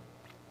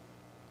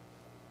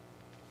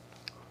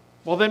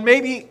 Well, then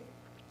maybe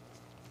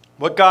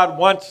what God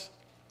wants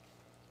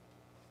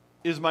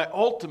is my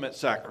ultimate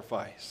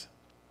sacrifice.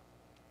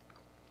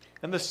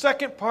 And the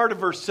second part of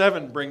verse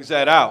 7 brings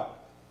that out.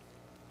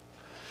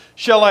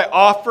 Shall I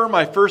offer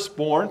my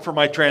firstborn for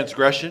my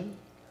transgression,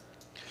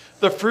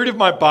 the fruit of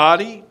my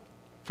body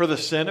for the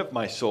sin of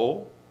my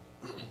soul?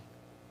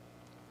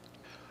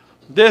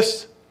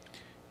 This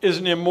is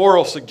an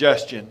immoral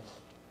suggestion.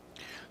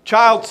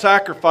 Child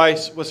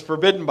sacrifice was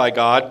forbidden by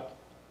God,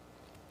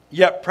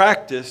 yet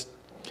practiced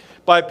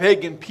by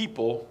pagan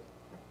people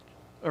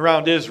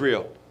around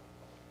Israel.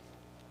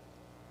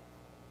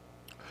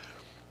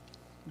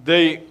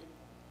 The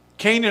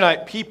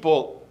Canaanite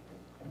people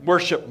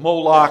worship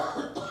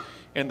Moloch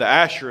and the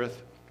Ashereth.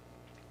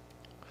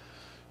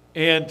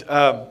 And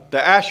the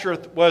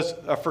Ashereth was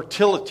a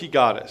fertility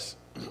goddess.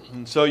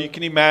 And so you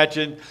can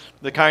imagine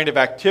the kind of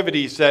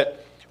activities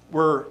that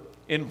were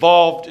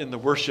involved in the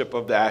worship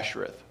of the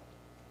Ashereth.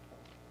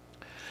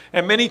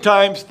 And many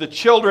times the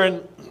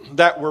children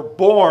that were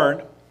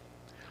born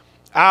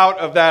out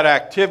of that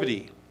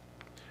activity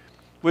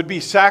would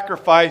be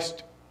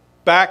sacrificed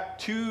back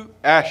to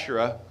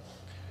Asherah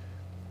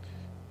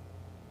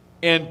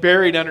and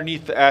buried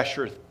underneath the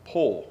Asherah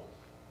pole.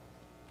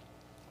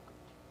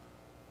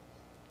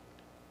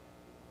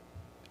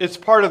 It's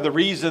part of the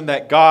reason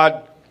that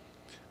God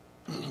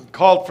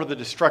called for the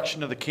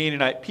destruction of the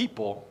Canaanite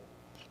people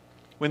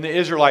when the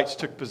Israelites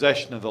took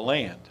possession of the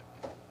land.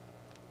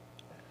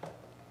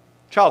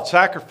 Child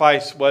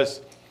sacrifice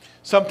was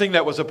something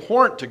that was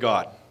abhorrent to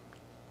God.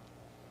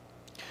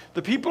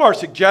 The people are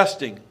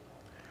suggesting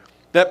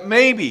that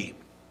maybe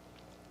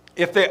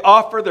if they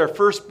offer their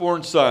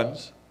firstborn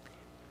sons,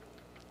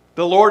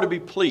 the Lord will be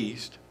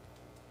pleased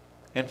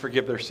and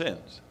forgive their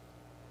sins.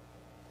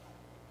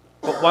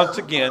 But once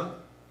again,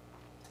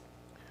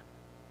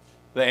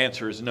 the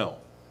answer is no.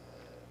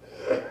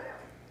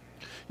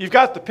 You've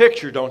got the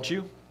picture, don't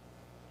you?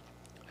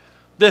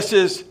 This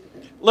is,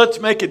 let's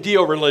make a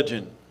deal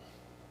religion.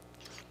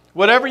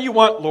 Whatever you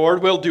want,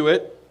 Lord, we'll do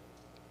it.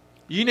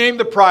 You name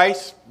the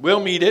price, we'll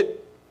meet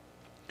it.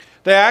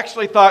 They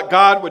actually thought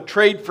God would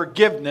trade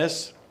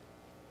forgiveness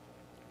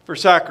for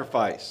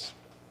sacrifice.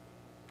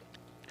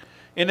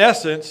 In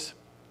essence,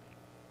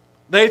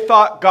 they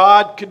thought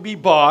God could be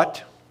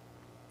bought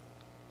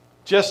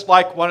just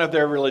like one of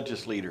their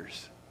religious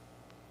leaders,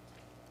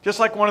 just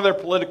like one of their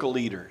political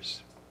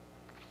leaders.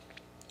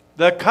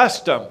 The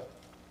custom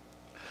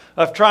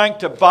of trying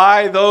to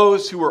buy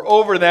those who were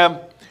over them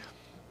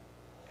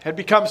had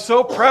become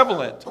so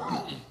prevalent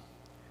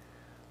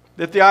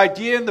that the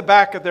idea in the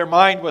back of their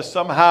mind was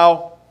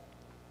somehow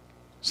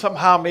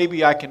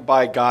maybe I can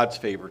buy God's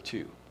favor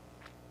too.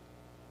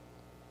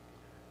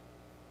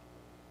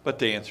 But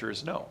the answer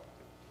is no.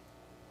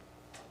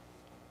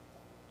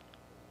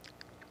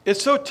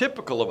 It's so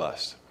typical of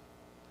us.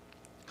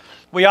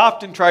 We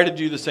often try to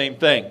do the same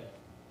thing.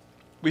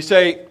 We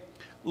say,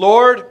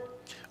 Lord,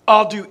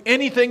 I'll do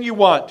anything you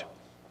want.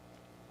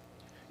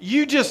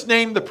 You just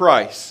name the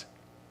price.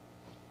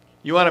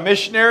 You want a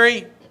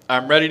missionary?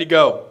 I'm ready to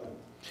go.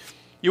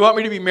 You want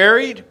me to be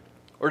married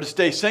or to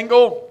stay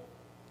single?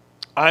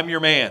 I'm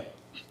your man.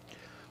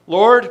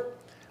 Lord,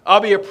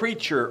 I'll be a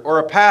preacher or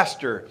a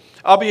pastor.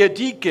 I'll be a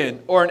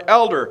deacon or an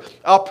elder.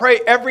 I'll pray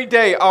every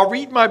day. I'll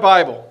read my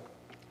Bible.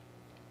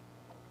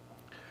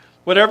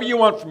 Whatever you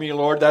want from me,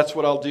 Lord, that's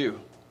what I'll do.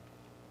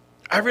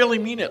 I really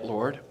mean it,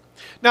 Lord.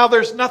 Now,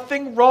 there's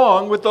nothing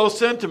wrong with those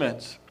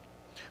sentiments.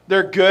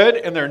 They're good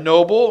and they're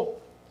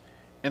noble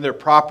and they're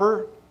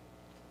proper.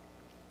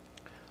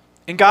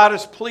 And God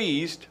is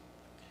pleased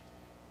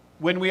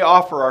when we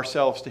offer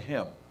ourselves to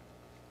Him.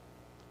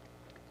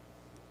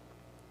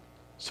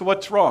 So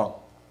what's wrong?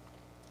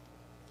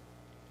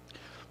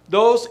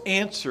 Those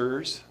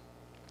answers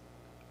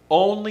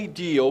only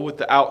deal with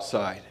the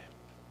outside.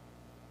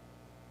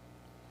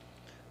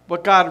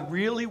 What God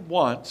really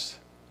wants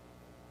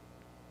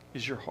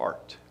is your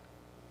heart.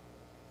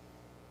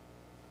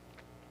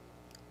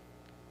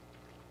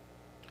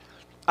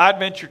 I'd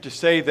venture to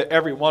say that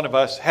every one of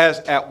us has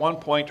at one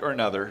point or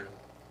another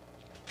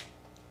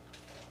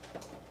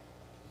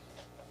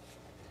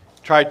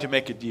tried to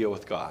make a deal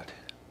with God.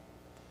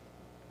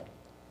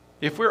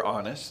 If we're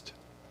honest,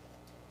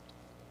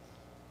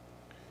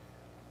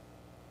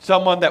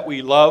 someone that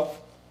we love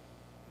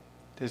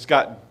has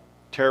gotten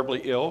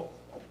terribly ill.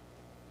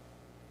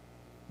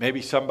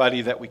 Maybe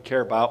somebody that we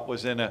care about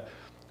was in a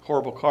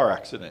horrible car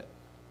accident.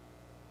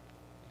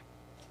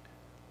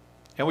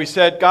 And we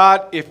said,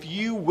 God, if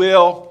you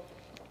will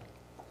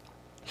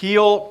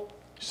heal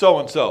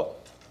so-and-so.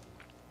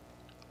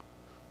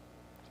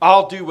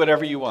 I'll do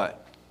whatever you want.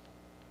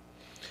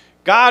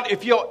 God,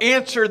 if you'll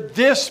answer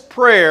this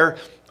prayer,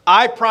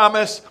 I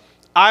promise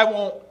I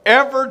won't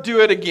ever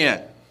do it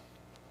again.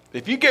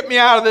 If you get me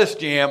out of this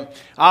jam,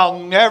 I'll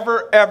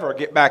never, ever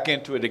get back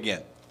into it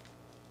again.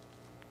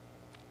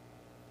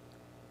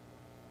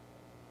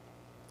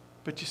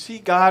 But you see,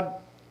 God,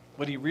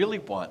 what he really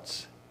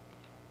wants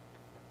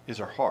is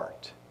our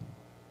heart.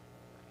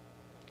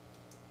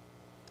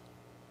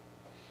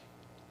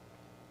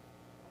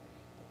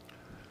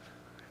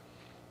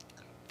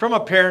 From a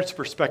parent's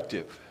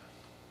perspective,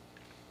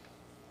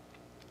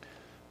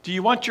 do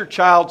you want your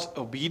child's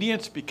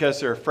obedience because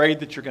they're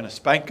afraid that you're going to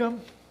spank them?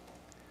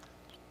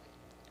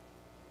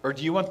 Or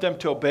do you want them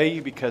to obey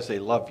you because they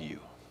love you?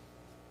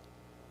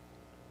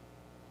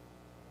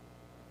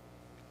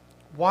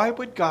 Why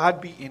would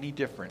God be any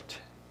different?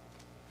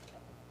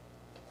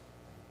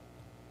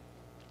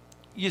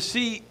 You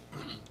see,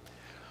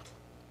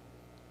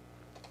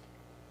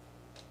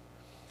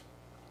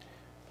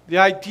 the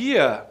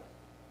idea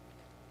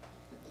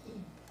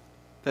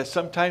that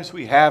sometimes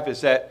we have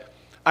is that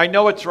I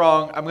know it's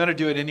wrong, I'm going to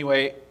do it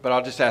anyway, but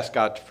I'll just ask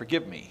God to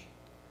forgive me.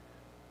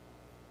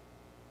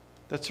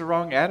 That's the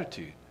wrong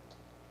attitude.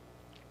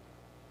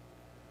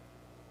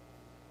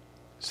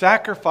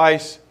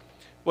 Sacrifice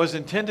was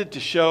intended to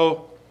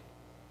show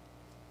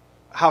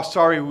how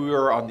sorry we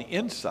were on the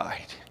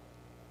inside.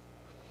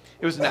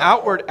 It was an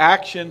outward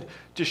action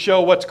to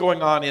show what's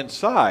going on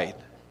inside.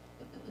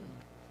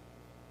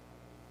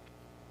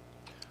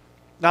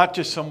 Not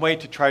just some way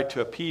to try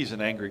to appease an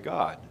angry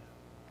God.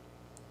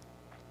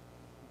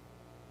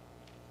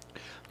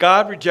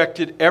 God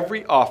rejected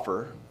every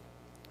offer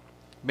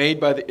made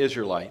by the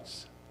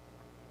Israelites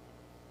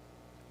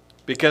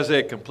because they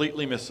had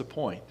completely missed the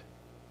point.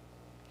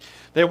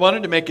 They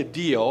wanted to make a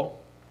deal,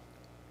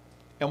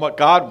 and what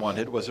God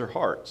wanted was their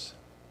hearts.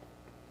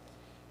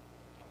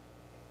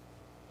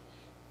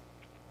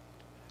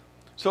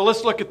 So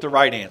let's look at the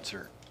right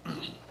answer.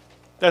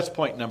 That's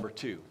point number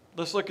 2.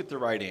 Let's look at the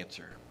right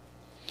answer.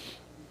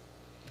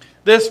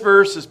 This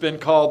verse has been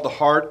called the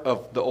heart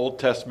of the Old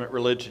Testament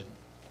religion,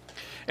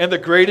 and the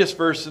greatest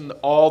verse in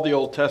all the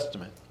Old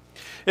Testament.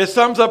 It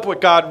sums up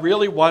what God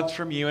really wants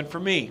from you and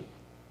from me.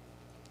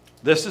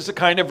 This is the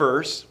kind of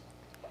verse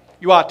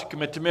you ought to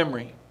commit to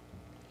memory.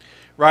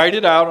 Write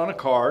it out on a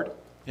card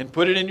and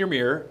put it in your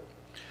mirror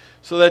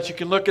so that you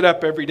can look it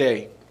up every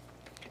day.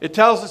 It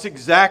tells us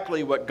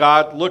exactly what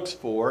God looks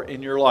for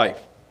in your life.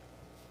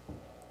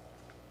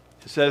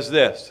 It says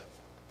this: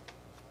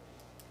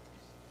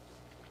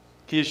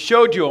 He has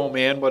showed you, O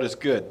man, what is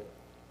good.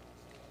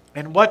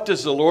 And what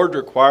does the Lord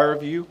require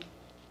of you?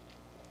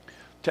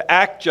 To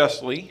act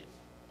justly,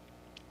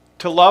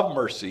 to love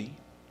mercy,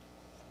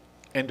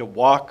 and to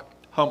walk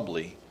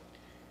humbly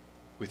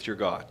with your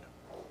God.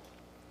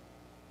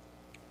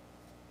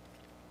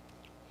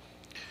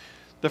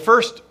 The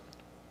first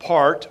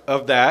part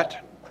of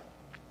that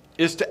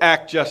is to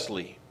act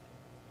justly.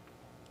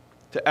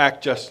 To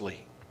act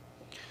justly.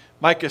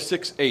 Micah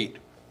 6:8.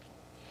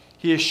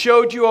 He has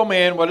showed you, O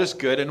man, what is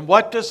good. And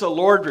what does the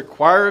Lord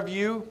require of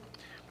you?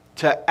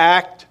 To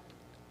act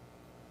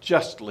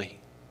justly.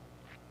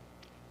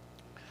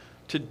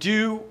 To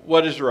do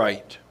what is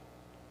right.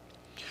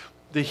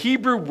 The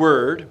Hebrew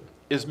word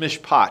is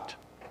mishpat.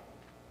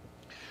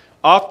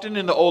 Often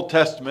in the Old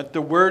Testament,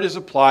 the word is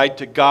applied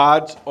to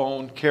God's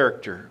own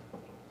character.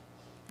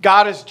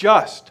 God is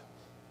just.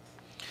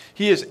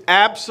 He is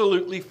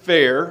absolutely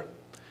fair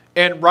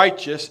and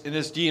righteous in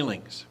his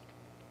dealings.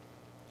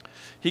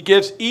 He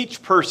gives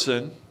each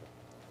person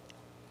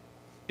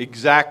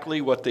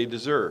exactly what they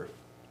deserve.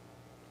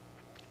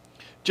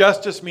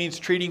 Justice means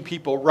treating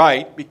people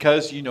right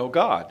because you know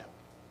God.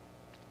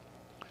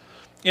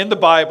 In the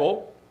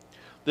Bible,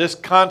 this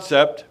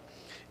concept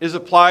is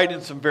applied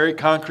in some very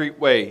concrete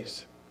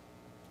ways.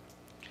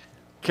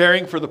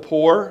 Caring for the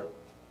poor,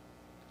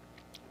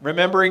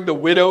 remembering the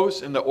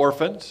widows and the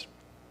orphans,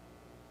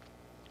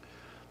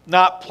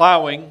 not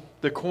plowing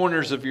the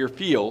corners of your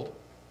field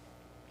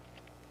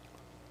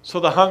so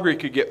the hungry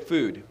could get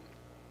food,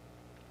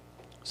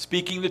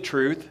 speaking the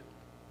truth,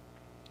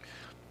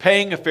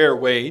 paying a fair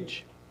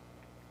wage,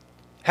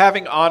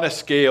 having honest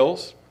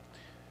scales,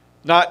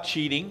 not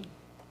cheating,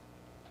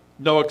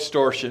 no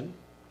extortion,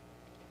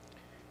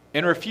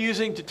 and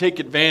refusing to take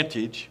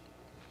advantage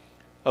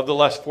of the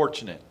less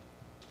fortunate.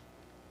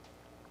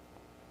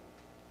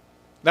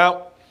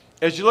 Now,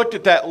 as you looked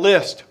at that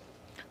list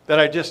that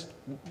I just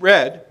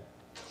read,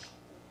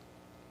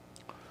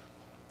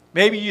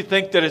 maybe you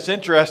think that it's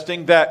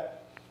interesting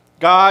that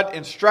God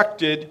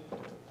instructed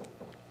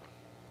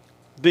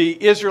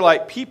the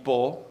Israelite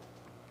people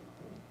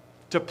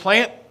to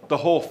plant the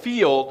whole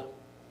field,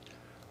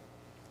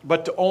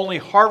 but to only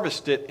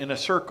harvest it in a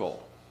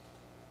circle.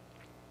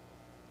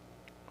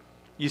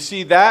 You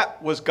see,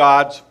 that was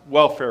God's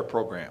welfare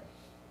program.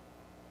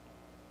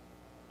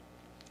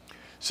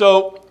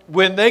 So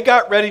when they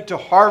got ready to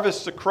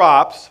harvest the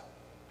crops,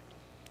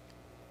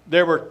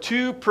 there were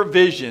two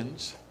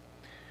provisions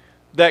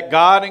that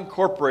God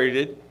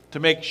incorporated to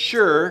make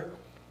sure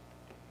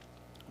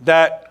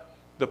that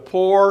the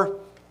poor,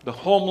 the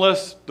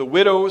homeless, the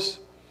widows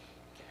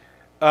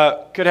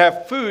could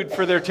have food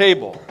for their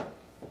table.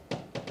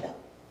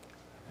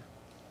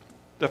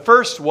 The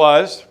first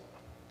was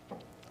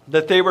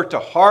that they were to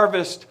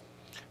harvest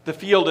the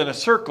field in a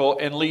circle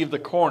and leave the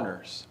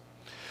corners,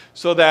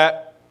 so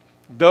that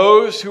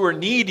those who were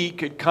needy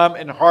could come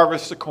and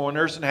harvest the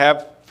corners and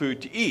have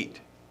food to eat.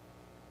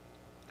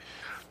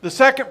 The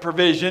second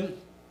provision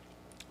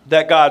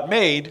that God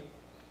made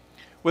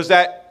was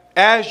that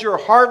as you're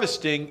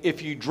harvesting,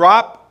 if you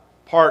drop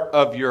part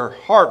of your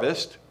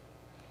harvest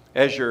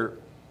as you're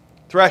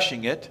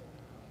threshing it,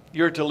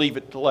 you're to leave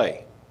it to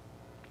lay.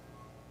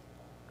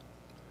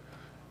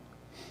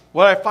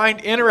 What I find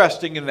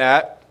interesting in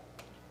that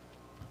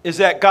is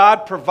that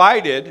God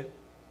provided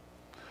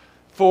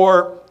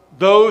for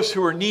those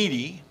who are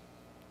needy,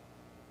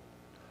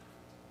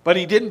 but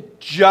He didn't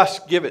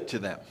just give it to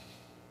them.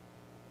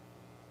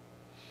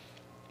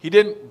 He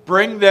didn't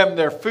bring them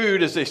their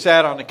food as they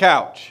sat on the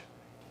couch.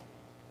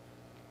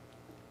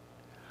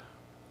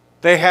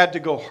 They had to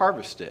go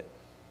harvest it.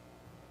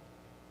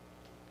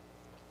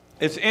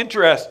 It's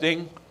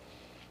interesting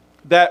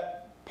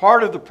that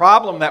part of the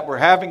problem that we're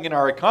having in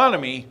our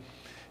economy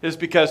is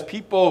because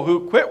people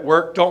who quit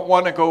work don't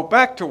want to go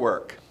back to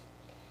work.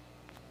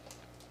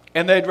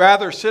 And they'd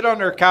rather sit on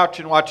their couch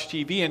and watch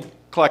TV and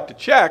collect a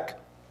check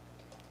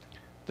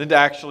than to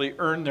actually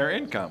earn their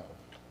income.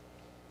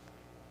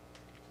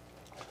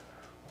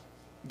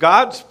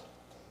 God's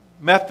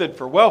method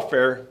for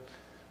welfare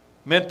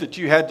meant that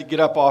you had to get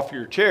up off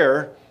your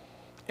chair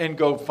and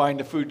go find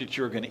the food that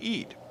you were going to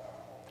eat.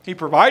 He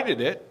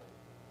provided it,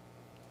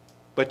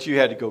 but you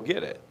had to go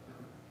get it.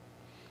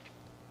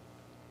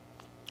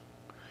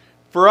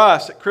 For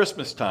us at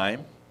Christmas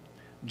time,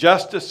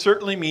 justice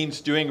certainly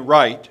means doing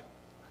right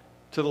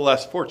to the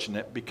less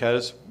fortunate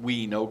because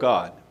we know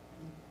God.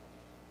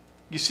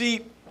 You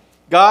see,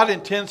 God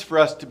intends for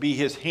us to be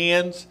His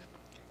hands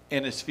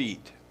and His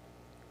feet.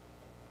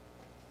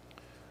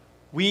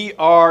 We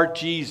are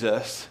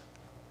Jesus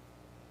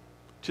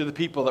to the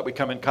people that we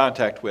come in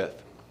contact with.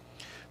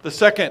 The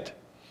second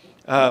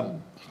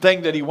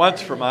thing that He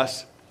wants from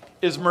us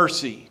is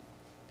mercy.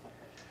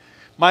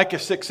 Micah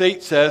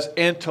 6:8 says,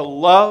 and to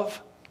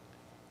love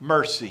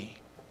mercy.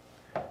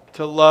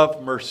 To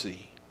love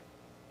mercy.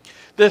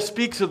 This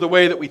speaks of the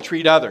way that we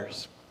treat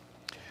others.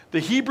 The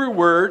Hebrew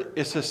word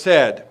is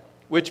hesed,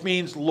 which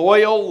means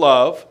loyal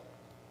love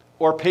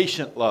or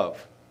patient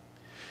love.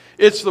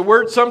 It's the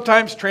word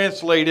sometimes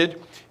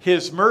translated,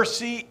 His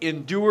mercy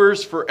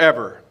endures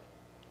forever.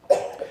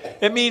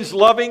 It means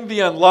loving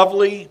the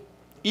unlovely,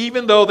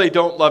 even though they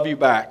don't love you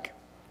back.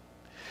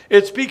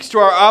 It speaks to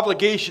our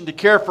obligation to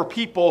care for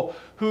people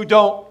who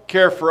don't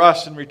care for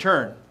us in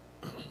return.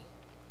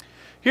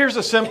 Here's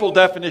a simple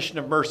definition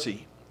of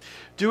mercy.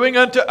 Doing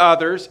unto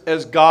others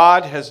as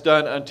God has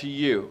done unto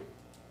you.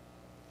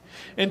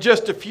 In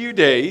just a few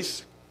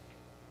days,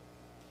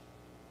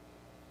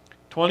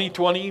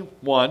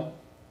 2021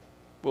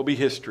 will be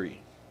history.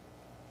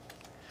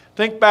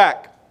 Think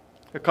back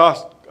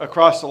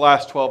across the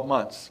last 12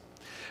 months.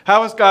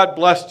 How has God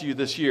blessed you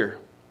this year?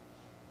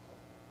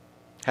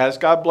 Has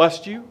God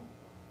blessed you?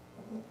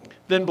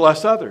 Then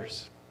bless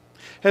others.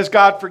 Has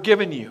God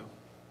forgiven you?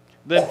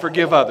 Then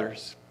forgive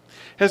others.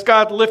 Has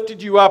God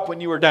lifted you up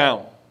when you were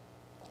down?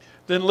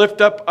 Then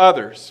lift up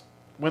others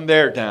when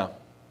they're down.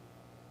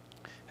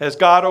 Has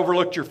God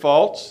overlooked your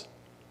faults?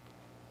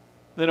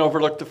 Then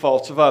overlook the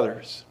faults of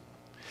others.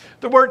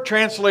 The word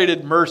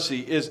translated mercy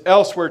is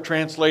elsewhere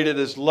translated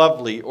as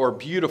lovely or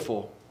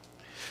beautiful.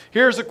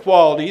 Here's a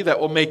quality that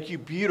will make you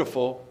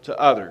beautiful to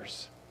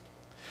others.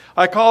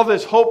 I call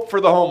this hope for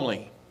the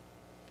homely.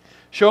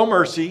 Show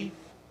mercy,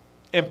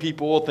 and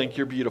people will think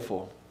you're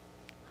beautiful.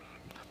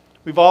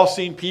 We've all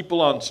seen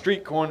people on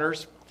street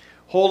corners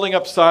holding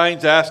up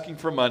signs asking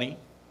for money.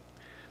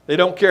 They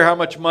don't care how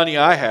much money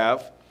I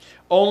have,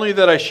 only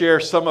that I share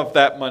some of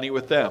that money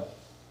with them.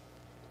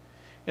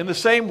 In the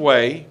same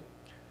way,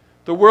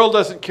 the world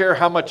doesn't care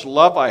how much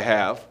love I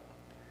have,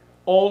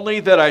 only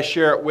that I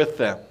share it with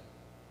them.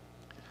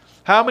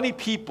 How many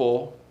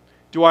people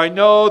do I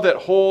know that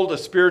hold a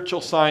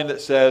spiritual sign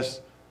that says,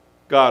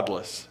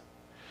 godless?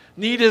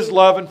 Need His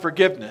love and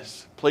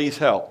forgiveness. Please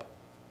help.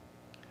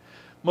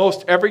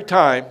 Most every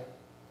time,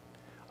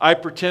 I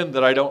pretend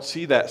that I don't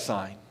see that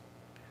sign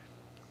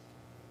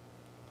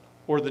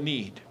or the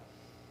need.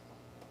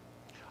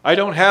 I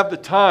don't have the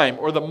time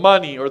or the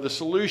money or the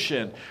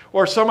solution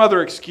or some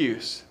other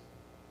excuse.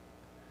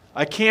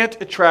 I can't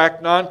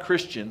attract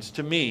non-Christians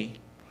to me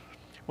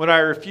when I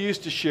refuse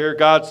to share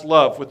God's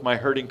love with my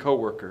hurting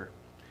coworker,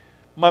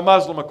 my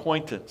Muslim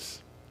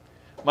acquaintance,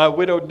 my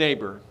widowed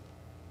neighbor.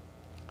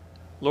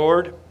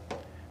 Lord,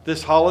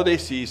 this holiday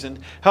season,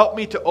 help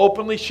me to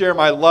openly share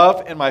my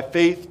love and my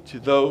faith to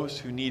those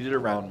who need it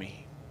around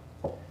me.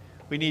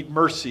 We need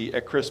mercy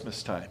at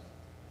Christmas time.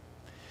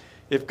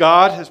 If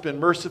God has been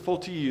merciful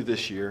to you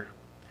this year,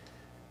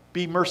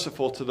 be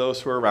merciful to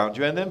those who are around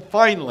you. And then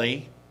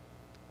finally,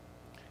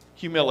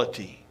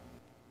 humility.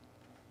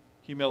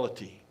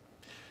 Humility.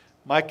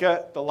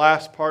 Micah, the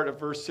last part of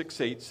verse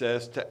 6-8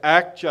 says, to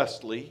act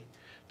justly,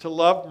 to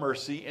love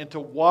mercy, and to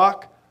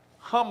walk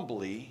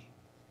humbly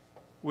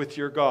with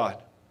your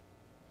God.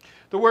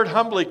 The word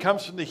humbly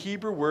comes from the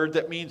Hebrew word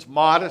that means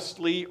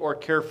modestly or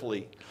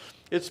carefully.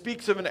 It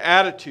speaks of an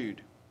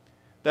attitude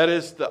that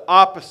is the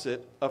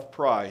opposite of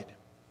pride.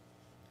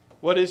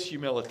 What is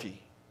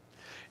humility?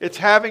 It's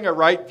having a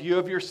right view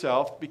of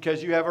yourself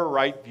because you have a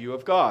right view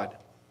of God.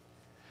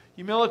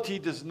 Humility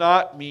does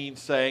not mean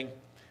saying,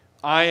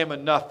 I am a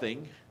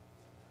nothing,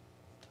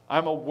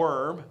 I'm a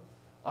worm,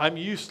 I'm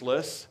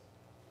useless.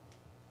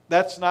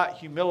 That's not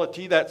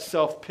humility, that's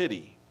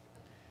self-pity,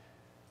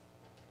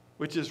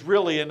 which is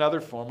really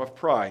another form of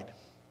pride.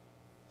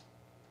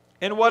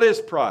 And what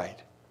is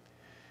pride?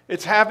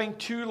 It's having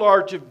too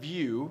large a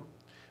view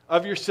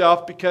of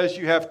yourself because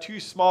you have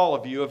too small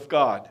a view of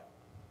God.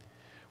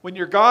 When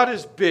your God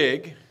is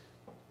big,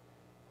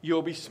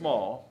 you'll be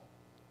small,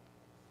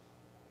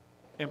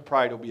 and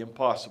pride will be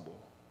impossible.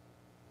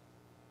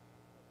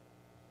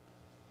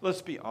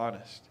 Let's be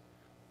honest.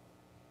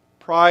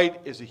 Pride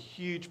is a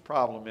huge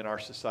problem in our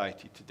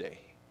society today.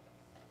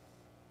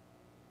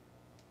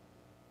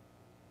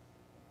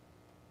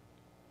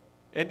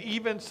 And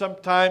even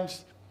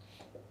sometimes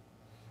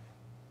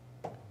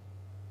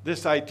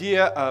this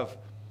idea of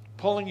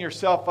pulling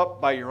yourself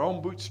up by your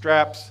own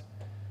bootstraps,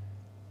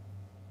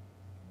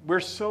 we're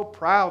so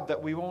proud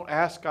that we won't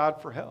ask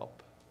God for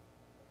help,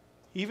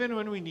 even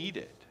when we need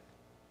it.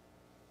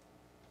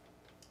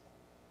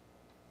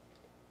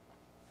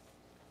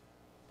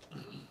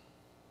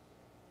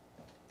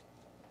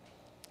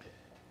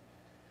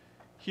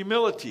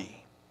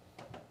 Humility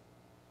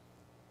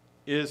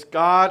is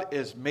God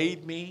has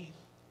made me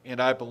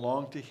and I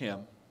belong to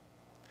Him.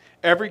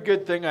 Every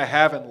good thing I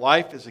have in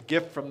life is a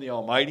gift from the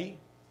Almighty.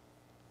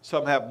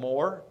 Some have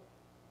more,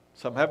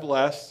 some have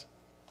less.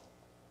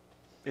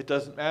 It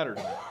doesn't matter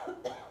to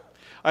me.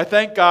 I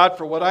thank God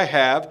for what I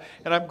have,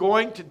 and I'm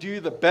going to do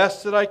the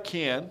best that I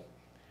can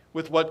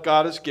with what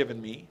God has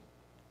given me,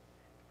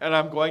 and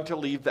I'm going to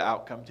leave the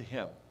outcome to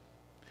Him.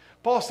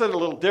 Paul said it a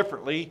little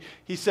differently.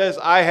 He says,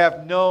 I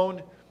have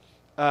known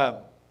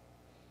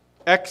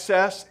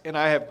excess and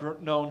I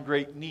have known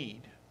great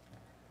need.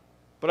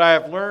 But I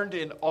have learned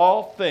in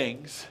all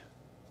things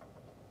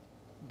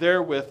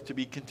therewith to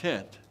be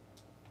content.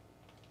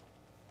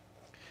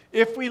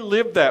 If we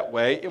live that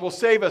way, it will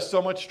save us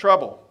so much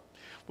trouble.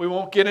 We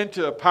won't get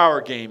into a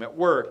power game at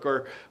work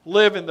or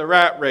live in the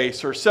rat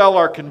race or sell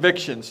our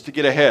convictions to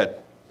get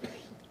ahead.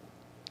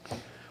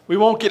 We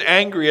won't get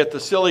angry at the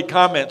silly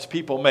comments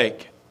people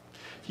make.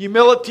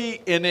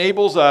 Humility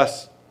enables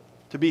us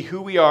to be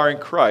who we are in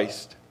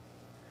Christ,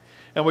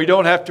 and we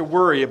don't have to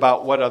worry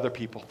about what other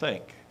people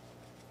think.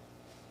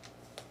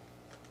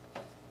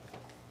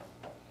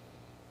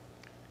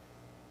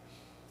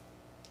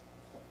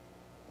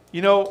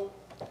 You know,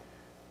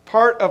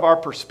 part of our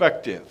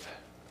perspective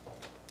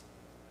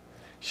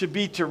should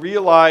be to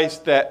realize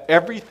that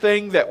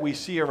everything that we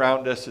see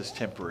around us is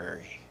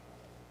temporary.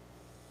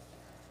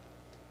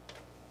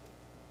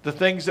 The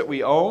things that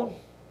we own,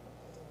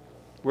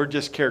 we're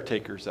just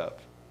caretakers of.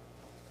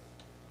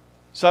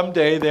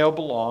 Someday they'll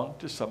belong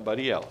to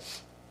somebody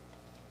else.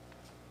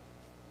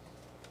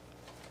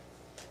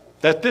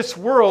 That this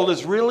world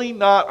is really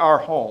not our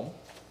home,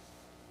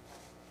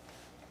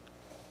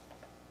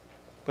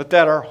 but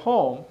that our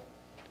home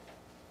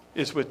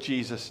is with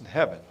Jesus in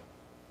heaven.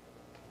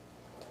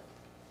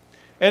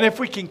 And if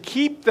we can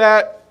keep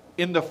that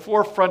in the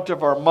forefront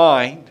of our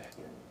mind,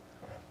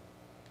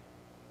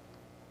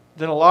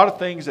 then a lot of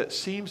things that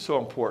seem so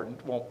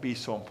important won't be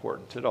so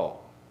important at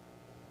all.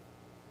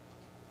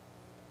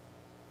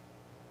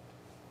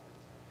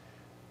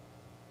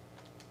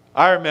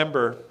 I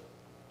remember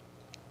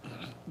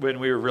when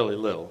we were really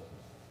little,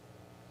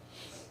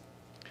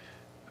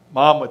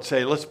 Mom would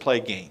say, let's play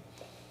a game.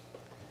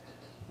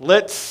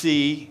 Let's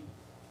see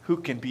who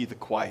can be the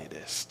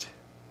quietest.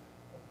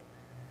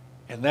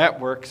 And that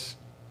works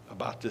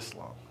about this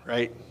long,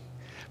 right?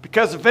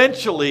 Because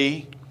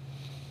eventually,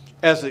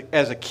 as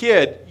a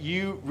kid,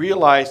 you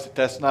realize that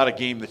that's not a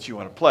game that you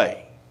want to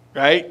play,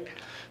 right?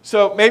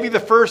 So maybe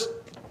the first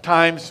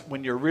times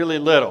when you're really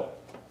little,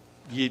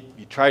 you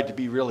tried to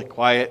be really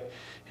quiet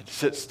and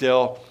sit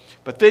still.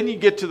 But then you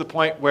get to the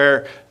point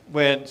where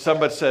when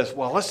somebody says,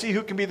 well, let's see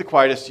who can be the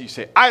quietest, you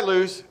say, I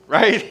lose,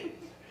 right?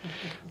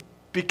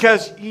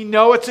 Because you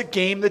know it's a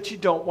game that you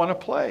don't want to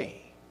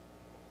play.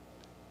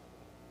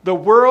 The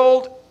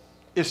world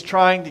is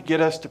trying to get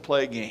us to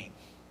play a game.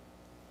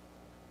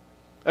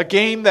 A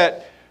game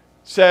that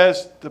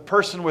says the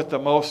person with the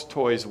most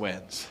toys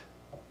wins.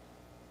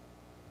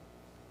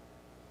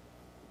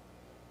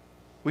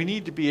 We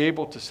need to be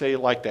able to say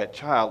like that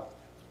child,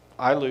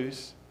 I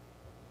lose.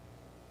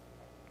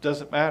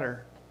 Doesn't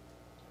matter.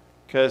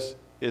 Because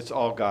it's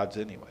all God's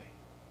anyway.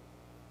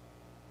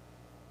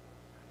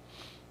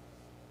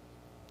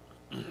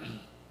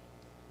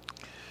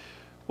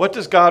 What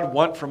does God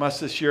want from us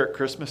this year at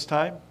Christmas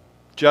time?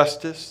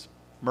 Justice,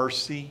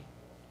 mercy,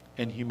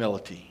 and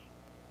humility.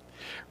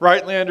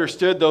 Rightly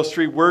understood, those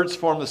three words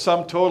form the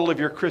sum total of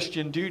your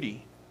Christian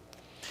duty.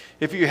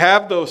 If you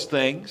have those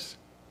things,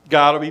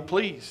 God will be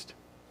pleased.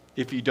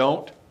 If you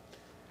don't,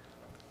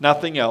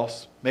 nothing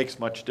else makes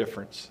much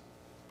difference.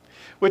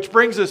 Which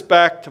brings us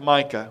back to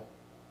Micah.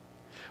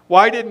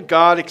 Why didn't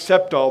God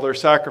accept all their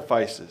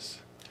sacrifices?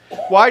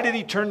 Why did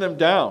he turn them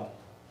down?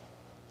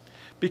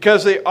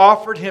 Because they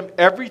offered him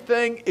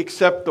everything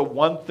except the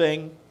one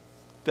thing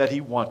that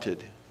he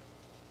wanted: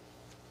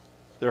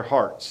 their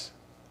hearts.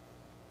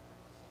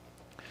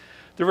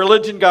 The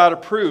religion God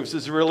approves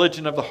is a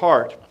religion of the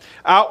heart.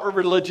 Outward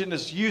religion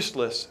is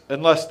useless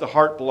unless the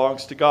heart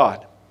belongs to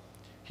God.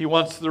 He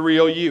wants the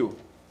real you,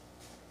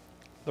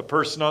 the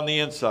person on the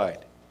inside.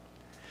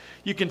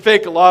 You can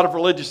fake a lot of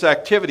religious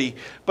activity,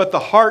 but the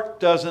heart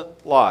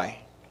doesn't lie.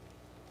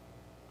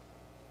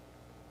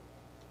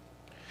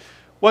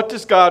 What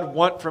does God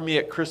want from me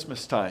at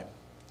Christmas time?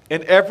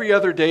 And every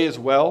other day as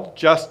well?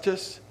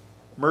 Justice,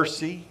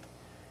 mercy,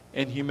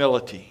 and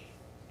humility.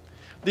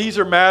 These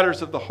are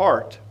matters of the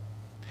heart.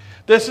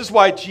 This is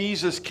why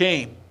Jesus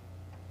came.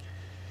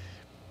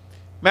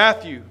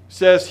 Matthew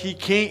says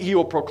he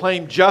will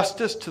proclaim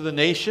justice to the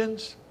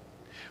nations.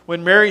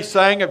 When Mary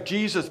sang of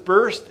Jesus'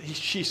 birth,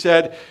 she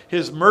said,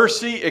 his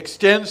mercy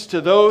extends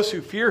to those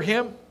who fear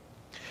him,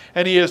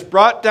 and he has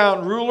brought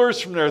down rulers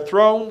from their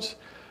thrones,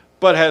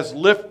 but has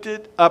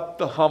lifted up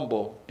the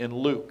humble, in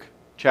Luke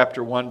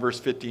chapter 1, verse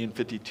 50 and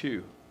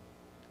 52.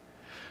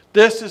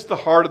 This is the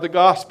heart of the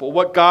gospel,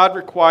 what God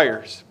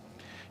requires.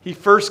 He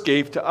first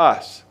gave to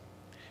us.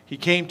 He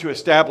came to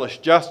establish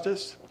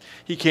justice.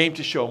 He came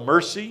to show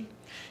mercy.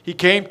 He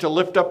came to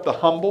lift up the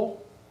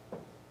humble.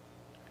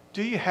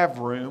 Do you have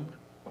room?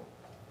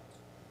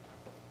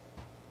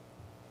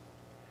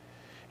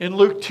 In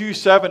Luke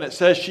 2:7 it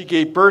says she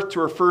gave birth to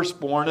her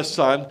firstborn, a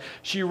son.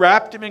 She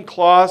wrapped him in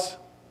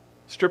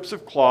strips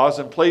of cloths,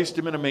 and placed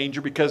him in a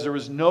manger because there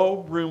was no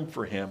room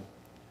for him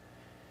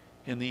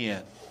in the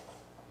inn.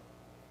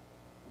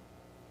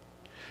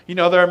 You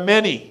know, there are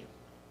many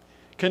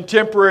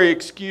contemporary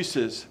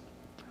excuses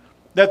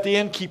that the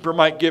innkeeper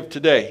might give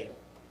today.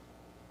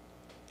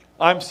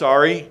 I'm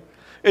sorry,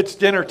 it's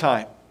dinner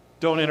time.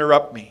 Don't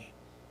interrupt me.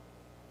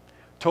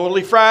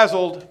 Totally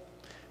frazzled,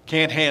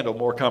 can't handle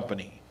more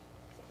company.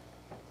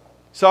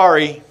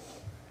 Sorry,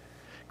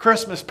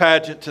 Christmas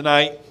pageant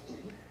tonight.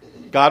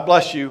 God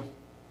bless you.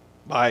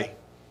 Bye.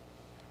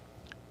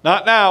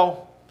 Not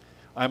now.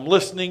 I'm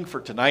listening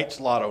for tonight's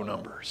lotto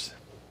numbers.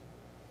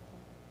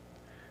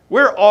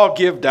 We're all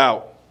gived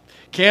out.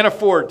 Can't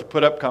afford to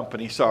put up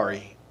company,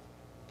 sorry.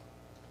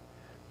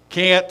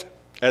 Can't.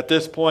 At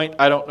this point,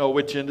 I don't know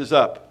which end is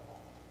up.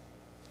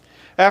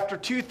 After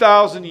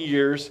 2,000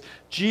 years,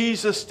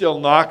 Jesus still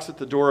knocks at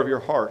the door of your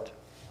heart.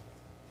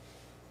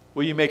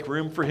 Will you make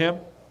room for him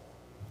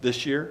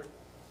this year?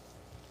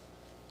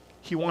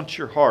 He wants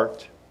your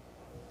heart.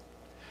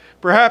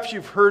 Perhaps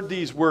you've heard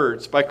these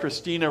words by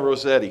Christina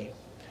Rossetti.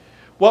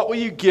 What will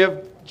you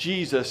give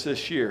Jesus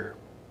this year?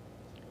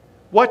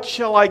 What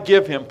shall I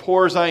give him,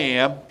 poor as I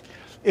am?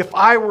 If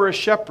I were a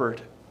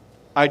shepherd,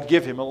 I'd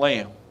give him a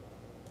lamb.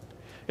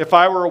 If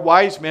I were a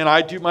wise man,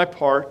 I'd do my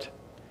part.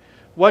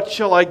 What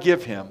shall I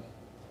give him?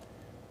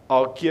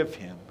 I'll give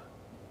him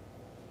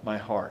my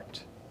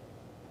heart.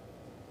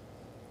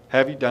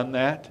 Have you done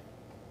that?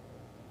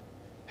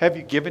 Have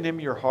you given him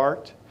your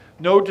heart?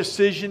 No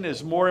decision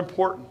is more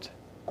important.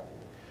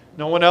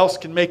 No one else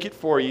can make it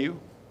for you.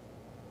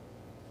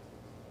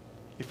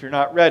 If you're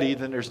not ready,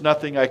 then there's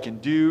nothing I can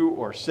do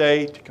or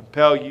say to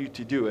compel you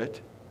to do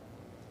it.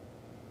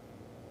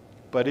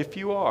 But if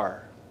you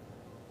are,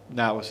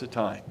 now is the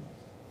time.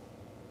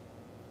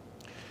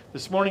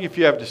 This morning, if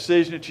you have a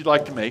decision that you'd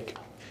like to make,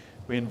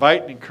 we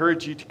invite and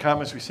encourage you to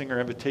come as we sing our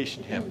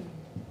invitation hymn.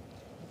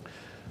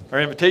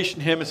 Our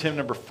invitation hymn is hymn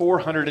number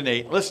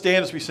 408. Let's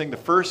stand as we sing the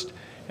first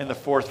and the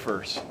fourth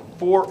verse.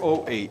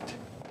 408.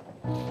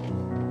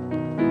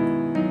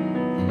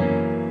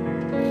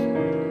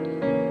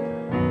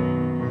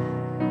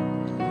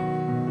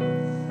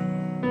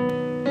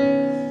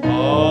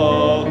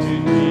 All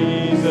to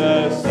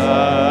Jesus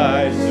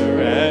I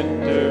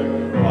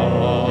surrender,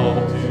 all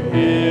to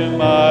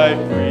him I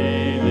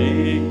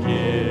freely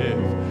give.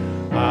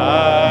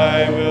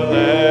 I will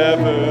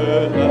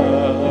ever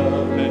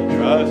love and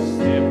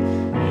trust him,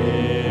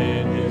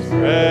 in his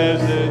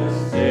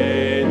presence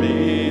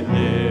daily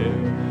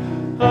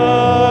live.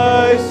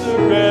 I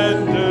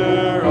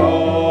surrender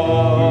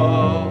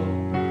all,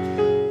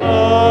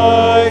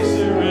 I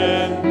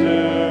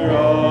surrender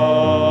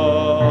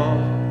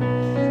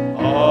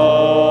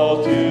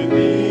all to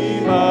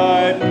thee,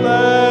 my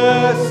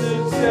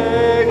blessed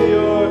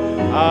Savior,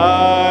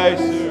 I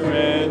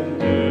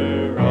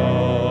surrender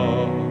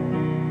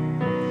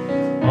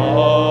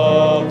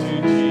all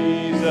to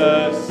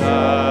Jesus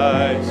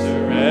I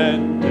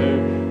surrender,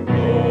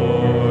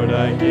 Lord,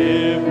 I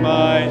give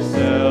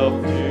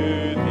myself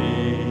to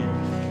thee,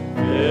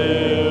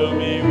 fill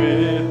me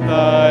with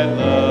thy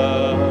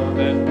love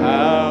and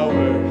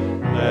power,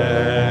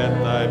 let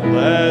thy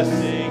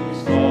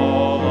blessings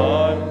fall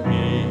on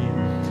me,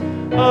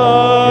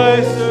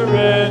 I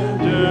surrender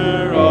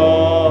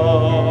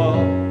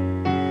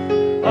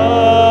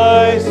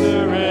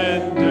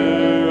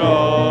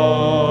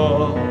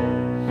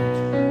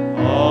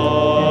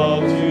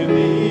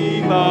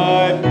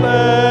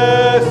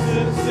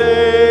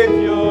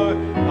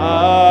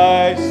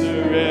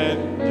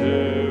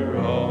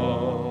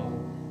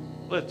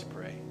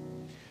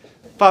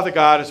Father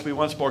God, as we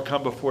once more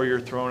come before your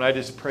throne, I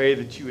just pray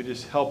that you would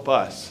just help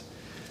us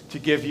to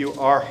give you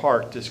our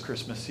heart this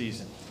Christmas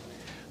season.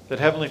 That,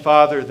 Heavenly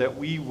Father, that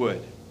we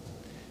would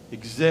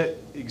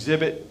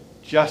exhibit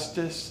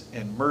justice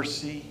and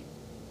mercy.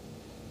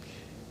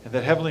 And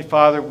that, Heavenly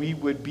Father, we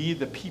would be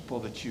the people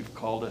that you've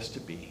called us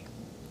to be.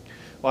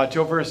 Watch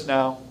over us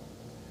now.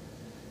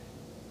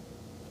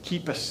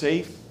 Keep us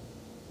safe.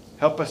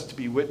 Help us to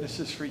be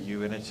witnesses for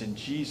you. And it's in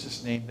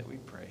Jesus' name that we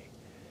pray.